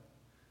thing.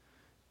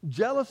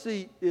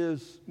 Jealousy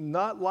is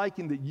not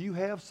liking that you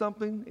have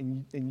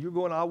something and you're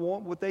going, I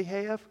want what they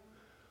have.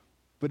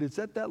 But it's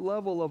at that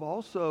level of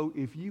also,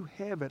 if you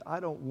have it, I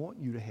don't want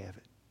you to have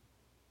it.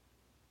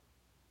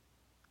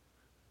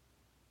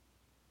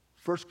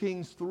 1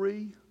 Kings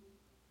 3,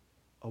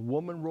 a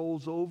woman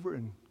rolls over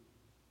and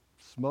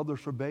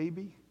smothers her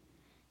baby,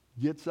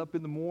 gets up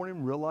in the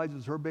morning,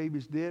 realizes her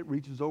baby's dead,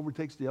 reaches over,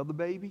 takes the other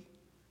baby.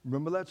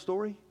 Remember that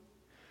story?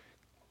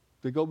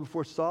 They go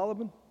before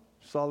Solomon.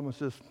 Solomon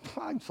says,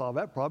 I can solve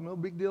that problem, no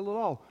big deal at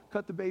all.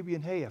 Cut the baby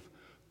in half.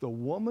 The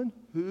woman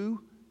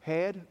who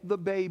had the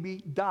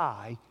baby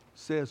die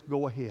says,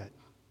 go ahead.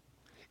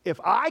 If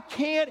I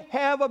can't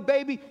have a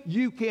baby,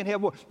 you can't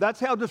have one. That's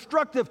how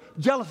destructive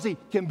jealousy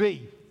can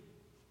be.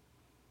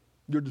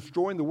 You're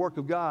destroying the work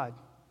of God.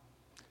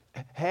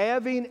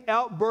 Having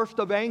outbursts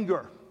of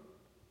anger.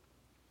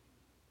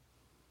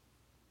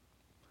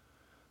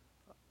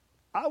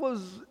 I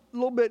was a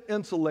little bit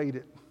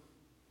insulated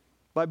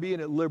by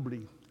being at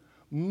Liberty.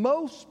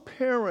 Most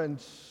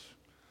parents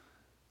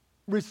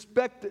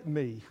respected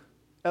me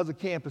as a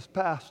campus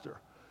pastor.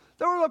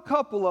 There were a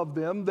couple of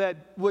them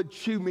that would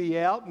chew me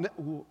out.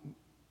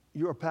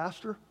 You're a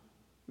pastor?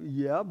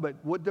 Yeah, but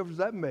what difference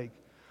does that make?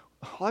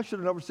 Oh, I should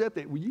have never said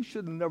that. Well, you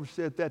should have never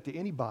said that to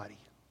anybody.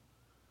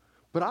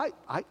 But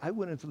I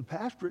went into the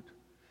pastorate,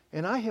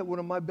 and I had one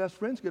of my best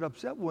friends get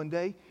upset one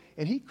day,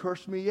 and he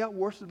cursed me out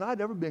worse than I'd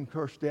ever been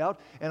cursed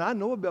out. And I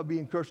know about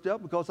being cursed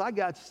out because I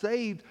got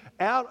saved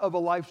out of a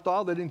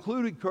lifestyle that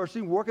included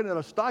cursing, working in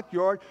a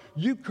stockyard.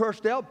 You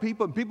cursed out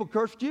people, and people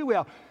cursed you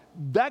out.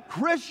 That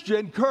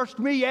Christian cursed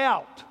me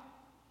out.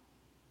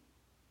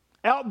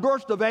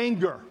 Outburst of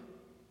anger.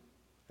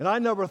 And I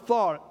never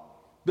thought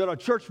that a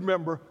church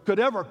member could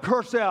ever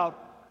curse out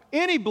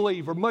any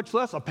believer, much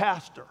less a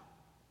pastor.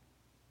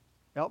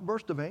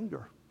 Outburst of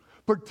anger.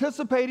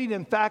 Participating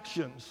in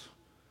factions.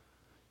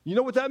 You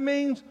know what that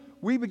means?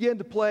 We begin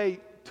to play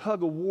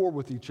tug of war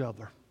with each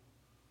other.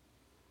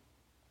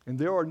 And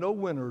there are no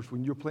winners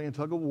when you're playing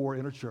tug of war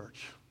in a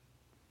church.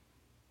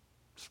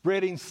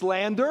 Spreading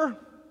slander,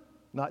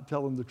 not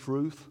telling the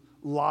truth,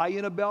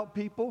 lying about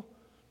people.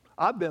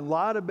 I've been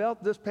lied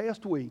about this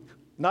past week.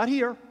 Not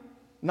here.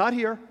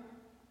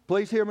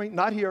 Please hear me,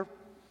 not here.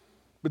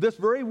 But this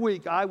very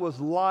week I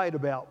was lied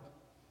about.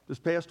 this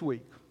past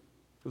week,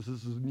 because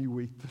this is a new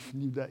week, this is a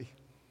new day.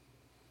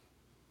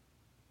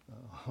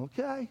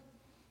 Okay,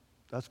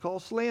 that's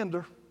called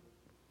slander.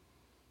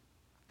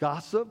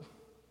 Gossip,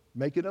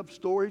 making up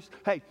stories.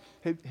 Hey,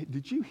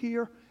 did you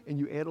hear? And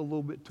you add a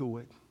little bit to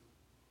it.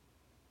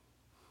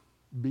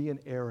 Being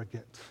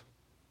arrogant.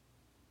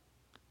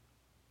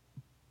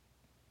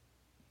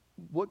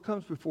 What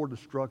comes before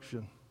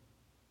destruction?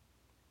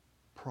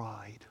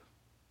 Pride.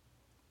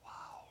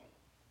 Wow.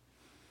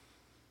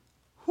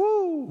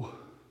 Whoo!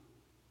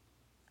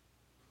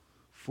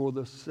 For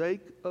the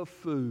sake of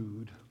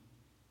food,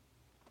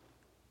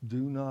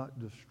 do not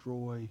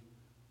destroy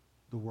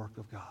the work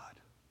of God.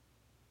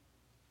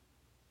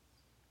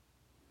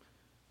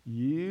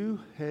 You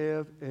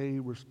have a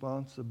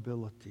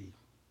responsibility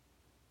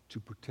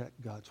to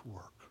protect God's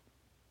work.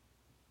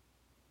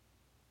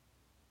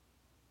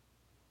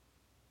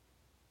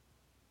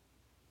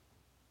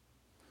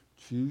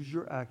 Choose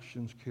your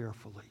actions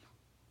carefully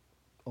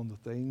on the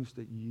things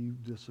that you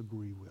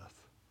disagree with.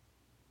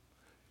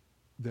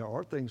 There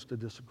are things to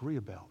disagree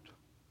about.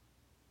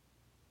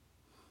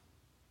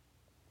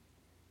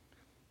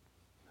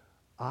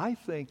 I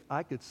think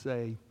I could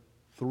say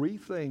 3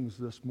 things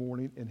this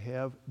morning and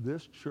have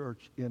this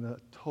church in a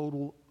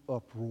total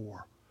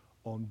uproar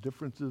on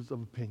differences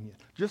of opinion.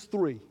 Just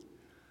 3.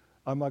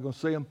 Am I going to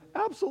say them?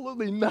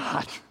 Absolutely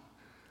not.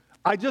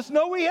 I just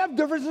know we have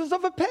differences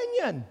of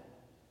opinion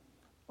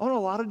on a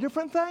lot of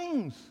different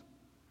things.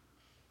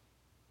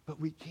 But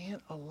we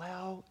can't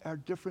allow our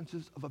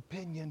differences of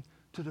opinion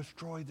to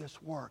destroy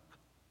this work.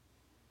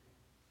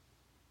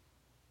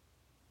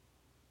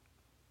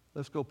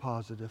 Let's go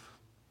positive.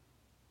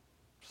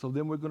 So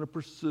then we're going to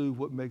pursue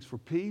what makes for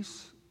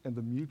peace and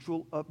the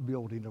mutual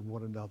upbuilding of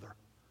one another.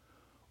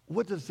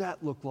 What does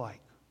that look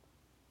like?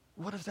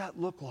 What does that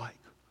look like?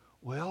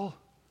 Well,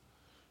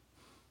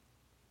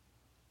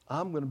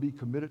 I'm going to be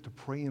committed to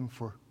praying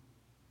for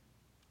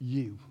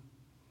you.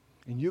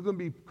 And you're going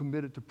to be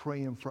committed to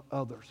praying for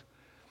others.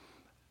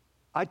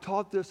 I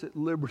taught this at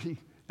Liberty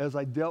as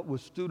I dealt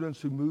with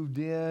students who moved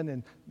in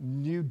and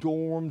new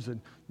dorms and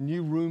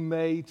new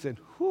roommates. And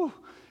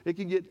it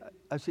can get,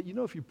 I said,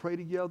 if you pray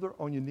together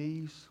on your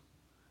knees,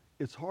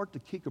 it's hard to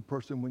kick a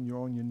person when you're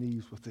on your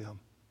knees with them.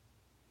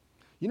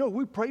 If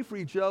we pray for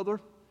each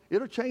other,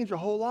 it'll change a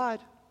whole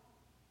lot.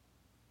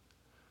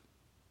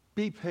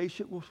 Be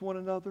patient with one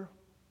another.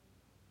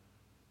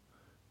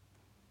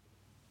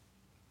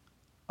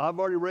 I've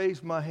already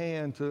raised my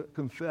hand to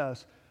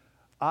confess.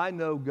 I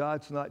know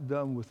God's not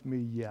done with me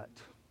yet.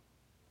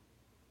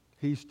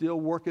 He's still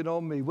working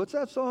on me. What's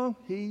that song?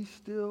 He's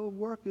still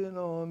working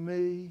on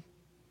me.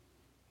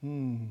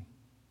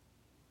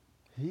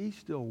 He's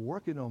still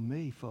working on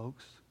me,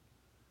 folks.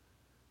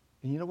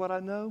 And you know what I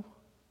know?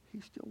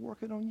 He's still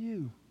working on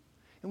you.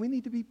 And we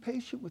need to be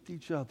patient with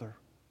each other.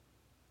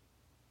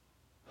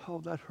 Oh,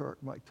 that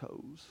hurt my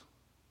toes.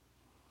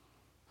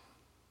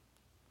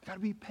 Got to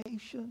be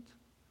patient.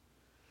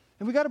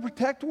 And we got to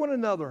protect one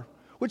another,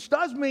 which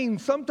does mean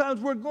sometimes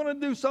we're going to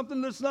do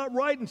something that's not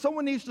right and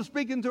someone needs to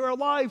speak into our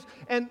lives.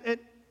 And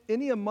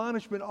any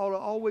admonishment ought to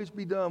always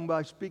be done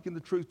by speaking the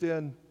truth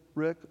in,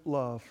 Rick,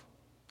 love.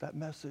 That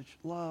message,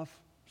 love.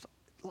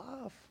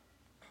 Love.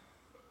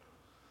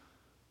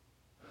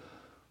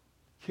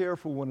 Care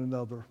for one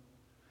another.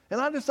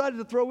 And I decided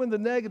to throw in the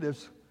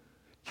negatives.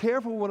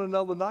 Care for one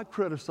another, not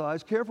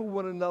criticize. Care for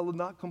one another,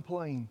 not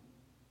complain.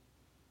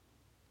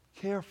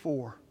 Care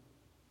for.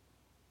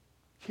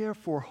 Care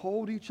for.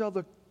 Hold each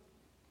other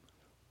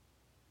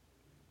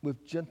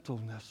with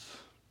gentleness.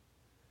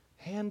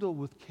 Handle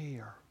with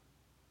care.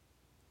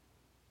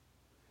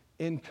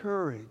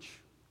 Encourage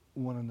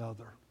one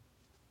another.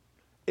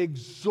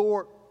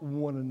 Exhort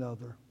one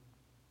another.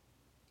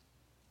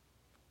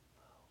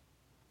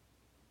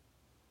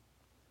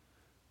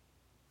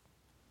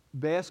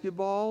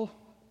 Basketball,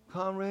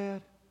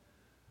 Conrad,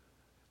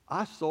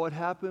 I saw it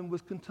happen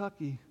with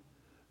Kentucky.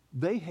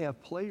 They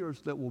have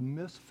players that will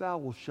miss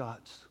foul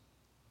shots.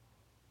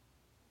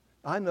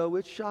 I know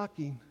it's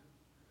shocking.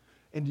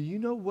 And do you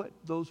know what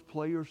those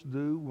players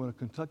do when a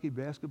Kentucky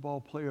basketball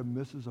player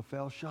misses a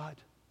foul shot?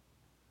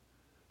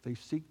 They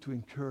seek to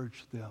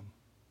encourage them,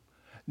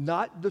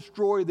 not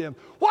destroy them.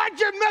 Why'd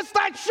you miss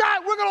that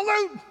shot? We're going to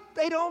lose.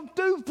 They don't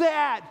do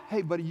that.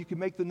 Hey, buddy, you can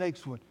make the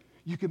next one.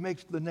 You can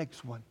make the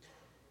next one.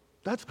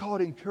 That's called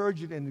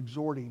encouraging and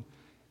exhorting.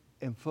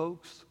 And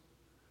folks,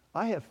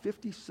 I have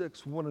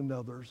 56 one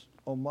another's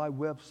on my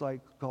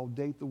website called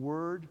Date the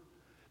Word.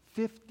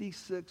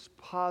 56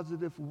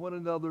 positive one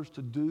another's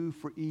to do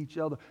for each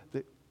other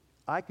that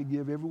I could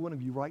give every one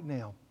of you right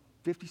now.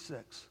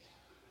 56.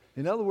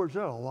 In other words,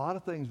 there are a lot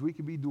of things we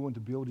could be doing to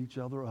build each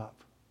other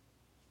up.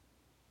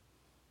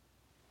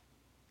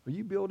 Are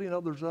you building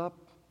others up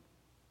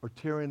or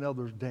tearing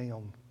others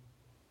down?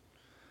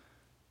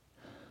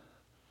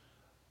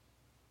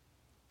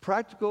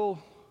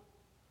 Practical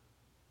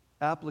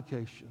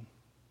application.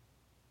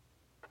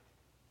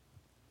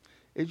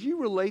 As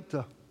you relate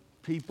to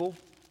people,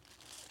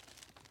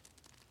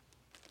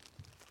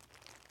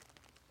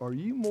 are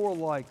you more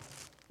like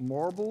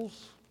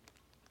marbles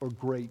or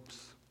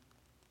grapes?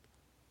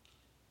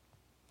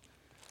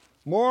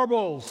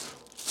 Marbles.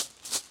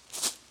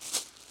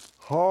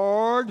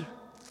 Hard.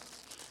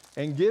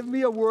 And give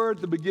me a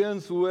word that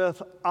begins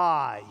with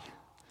I.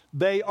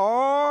 They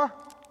are,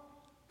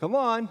 come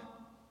on,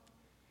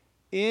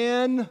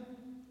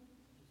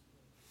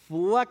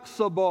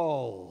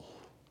 inflexible.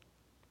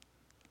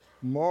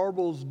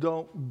 Marbles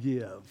don't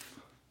give.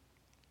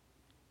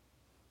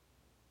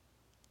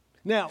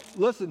 Now,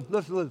 listen.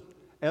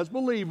 As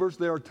believers,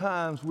 there are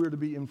times we're to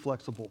be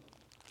inflexible.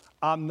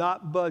 I'm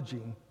not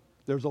budging.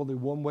 There's only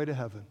one way to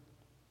heaven.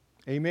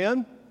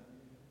 Amen?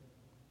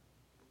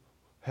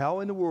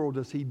 How in the world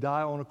does he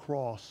die on a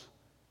cross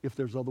if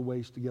there's other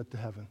ways to get to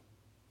heaven?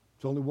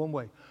 There's only one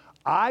way.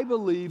 I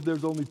believe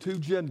there's only two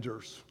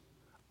genders.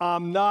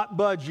 I'm not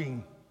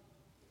budging.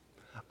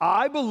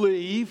 I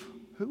believe,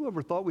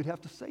 whoever thought we'd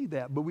have to say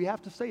that, but we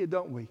have to say it,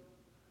 don't we?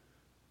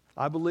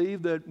 I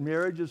believe that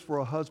marriage is for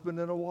a husband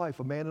and a wife,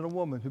 a man and a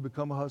woman who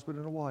become a husband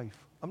and a wife.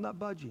 I'm not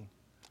budging.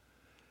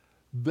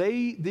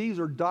 These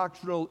are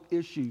doctrinal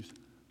issues,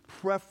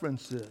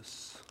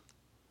 preferences.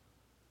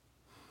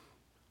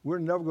 We're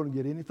never going to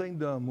get anything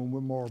done when we're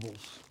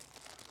marbles.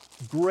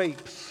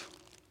 Grapes.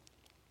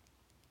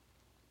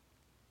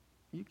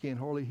 You can't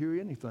hardly hear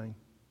anything.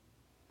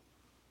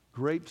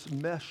 Grapes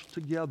mesh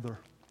together.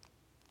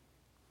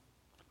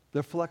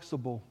 They're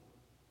flexible.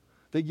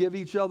 They give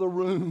each other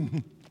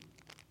room.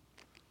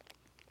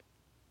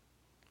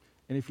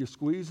 And if you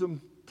squeeze them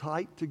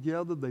tight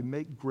together, they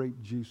make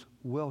grape juice.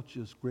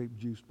 Welch's grape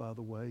juice, by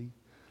the way,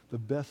 the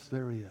best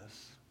there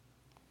is.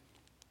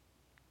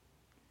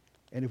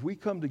 And if we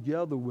come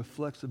together with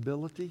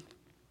flexibility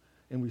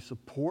and we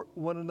support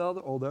one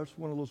another, oh, that's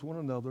one of those one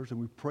another's, and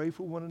we pray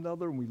for one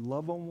another, and we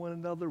love on one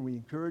another, and we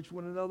encourage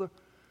one another,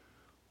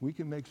 we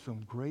can make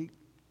some great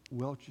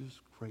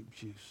Welch's grape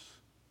juice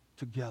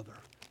together.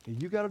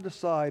 And you got to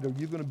decide, are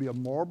you going to be a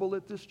marble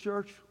at this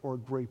church or a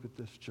grape at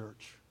this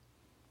church?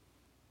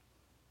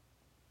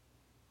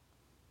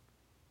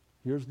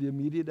 Here's the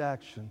immediate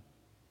action.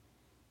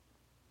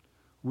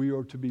 We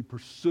are to be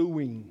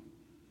pursuing.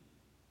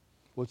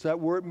 What's that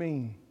word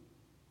mean?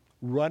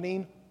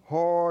 Running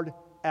hard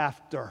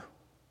after.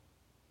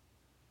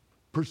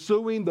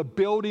 Pursuing the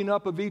building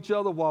up of each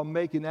other while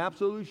making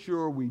absolutely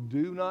sure we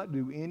do not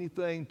do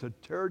anything to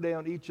tear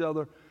down each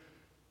other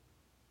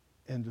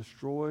and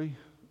destroy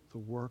the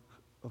work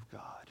of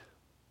God.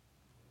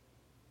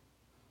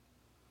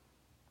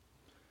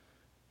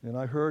 And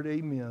I heard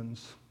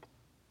amens.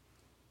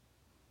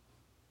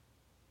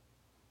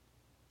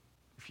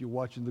 If you're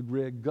watching the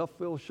Greg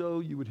Gutfeld show,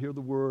 you would hear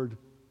the word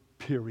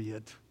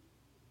period.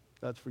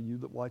 That's for you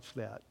that watch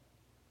that.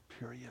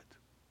 Period.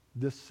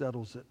 This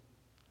settles it.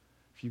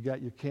 If you got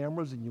your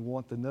cameras and you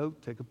want the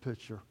note, take a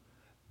picture.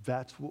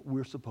 That's what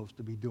we're supposed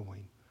to be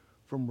doing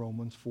from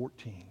Romans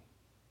 14.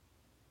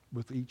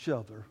 With each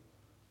other,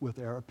 with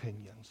our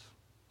opinions.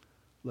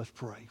 Let's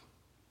pray.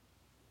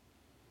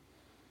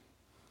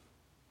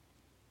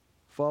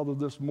 Father,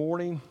 this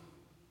morning,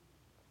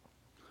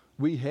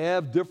 we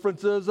have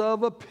differences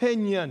of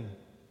opinion.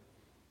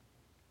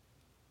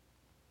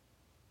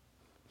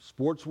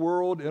 Sports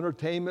world,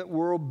 entertainment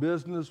world,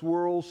 business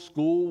world,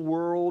 school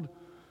world,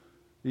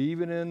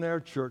 even in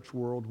our church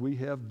world, we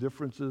have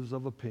differences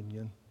of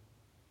opinion.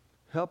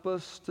 Help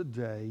us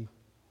today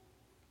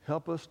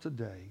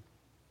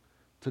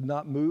to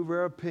not move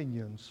our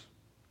opinions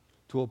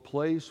to a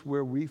place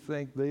where we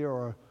think they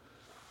are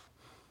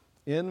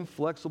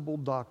inflexible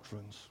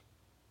doctrines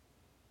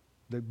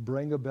that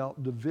bring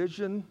about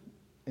division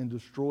and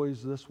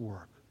destroys this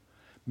work.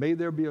 May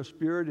there be a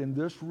spirit in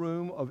this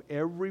room of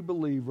every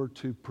believer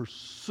to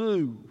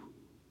pursue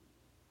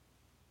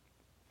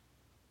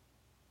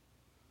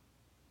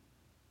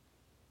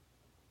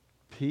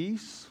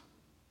peace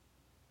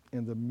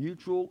and the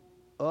mutual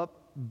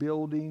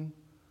upbuilding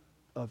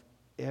of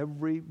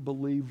every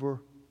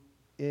believer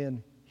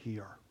in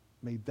here.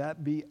 May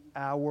that be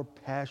our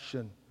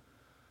passion.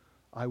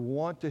 I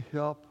want to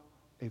help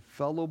a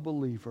fellow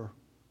believer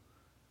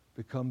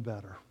become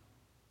better.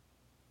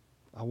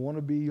 I want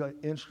to be an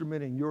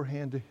instrument in your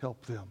hand to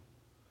help them.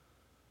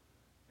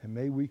 And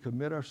may we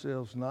commit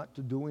ourselves not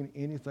to doing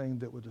anything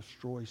that would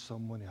destroy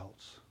someone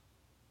else.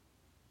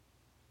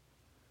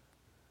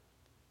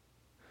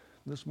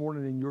 This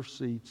morning in your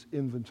seats,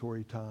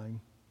 inventory time.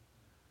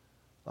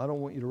 I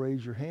don't want you to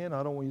raise your hand.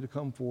 I don't want you to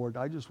come forward.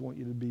 I just want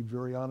you to be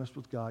very honest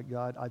with God.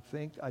 God, I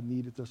think I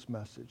needed this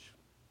message.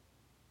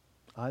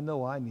 I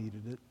know I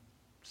needed it.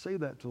 Say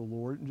that to the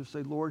Lord and just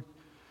say, Lord,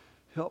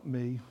 help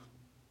me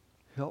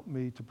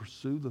to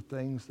pursue the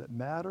things that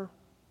matter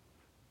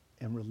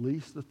and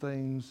release the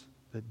things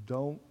that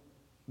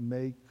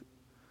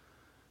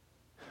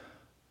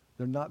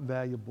they're not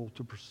valuable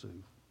to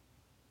pursue.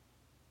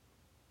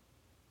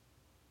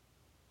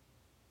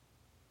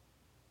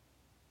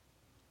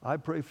 I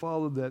pray,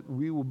 Father, that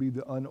we will be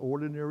the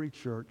unordinary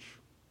church,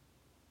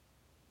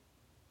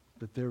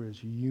 that there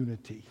is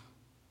unity.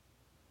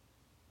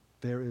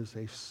 There is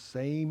a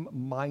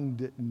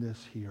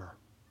same-mindedness here.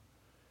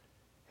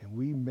 And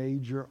we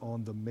major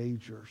on the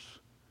majors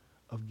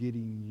of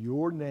getting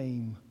your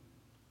name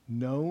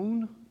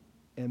known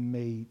and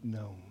made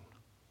known.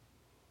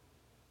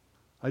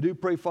 I do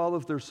pray, Father,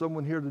 if there's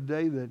someone here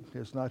today that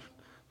has not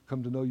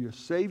come to know you as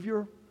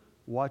Savior,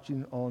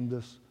 watching on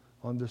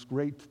this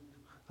great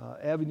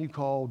avenue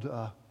called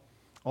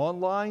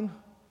online,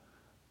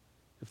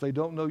 if they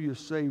don't know you as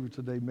Savior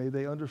today, may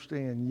they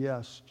understand,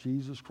 yes,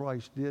 Jesus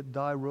Christ did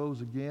die,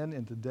 rose again,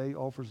 and today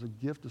offers a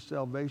gift of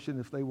salvation.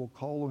 If they will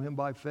call on him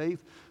by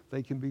faith,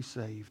 they can be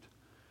saved.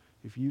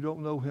 If you don't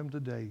know him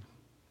today,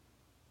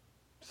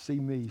 see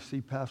me,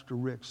 see Pastor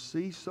Rick,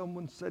 see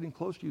someone sitting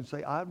close to you and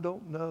say, I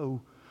don't know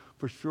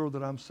for sure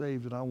that I'm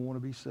saved and I want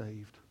to be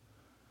saved.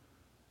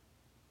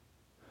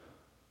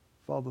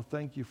 Father,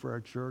 thank you for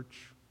our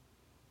church.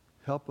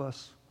 Help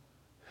us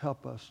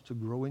to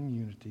grow in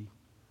unity.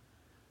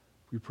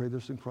 We pray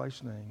this in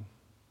Christ's name.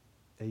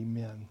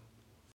 Amen.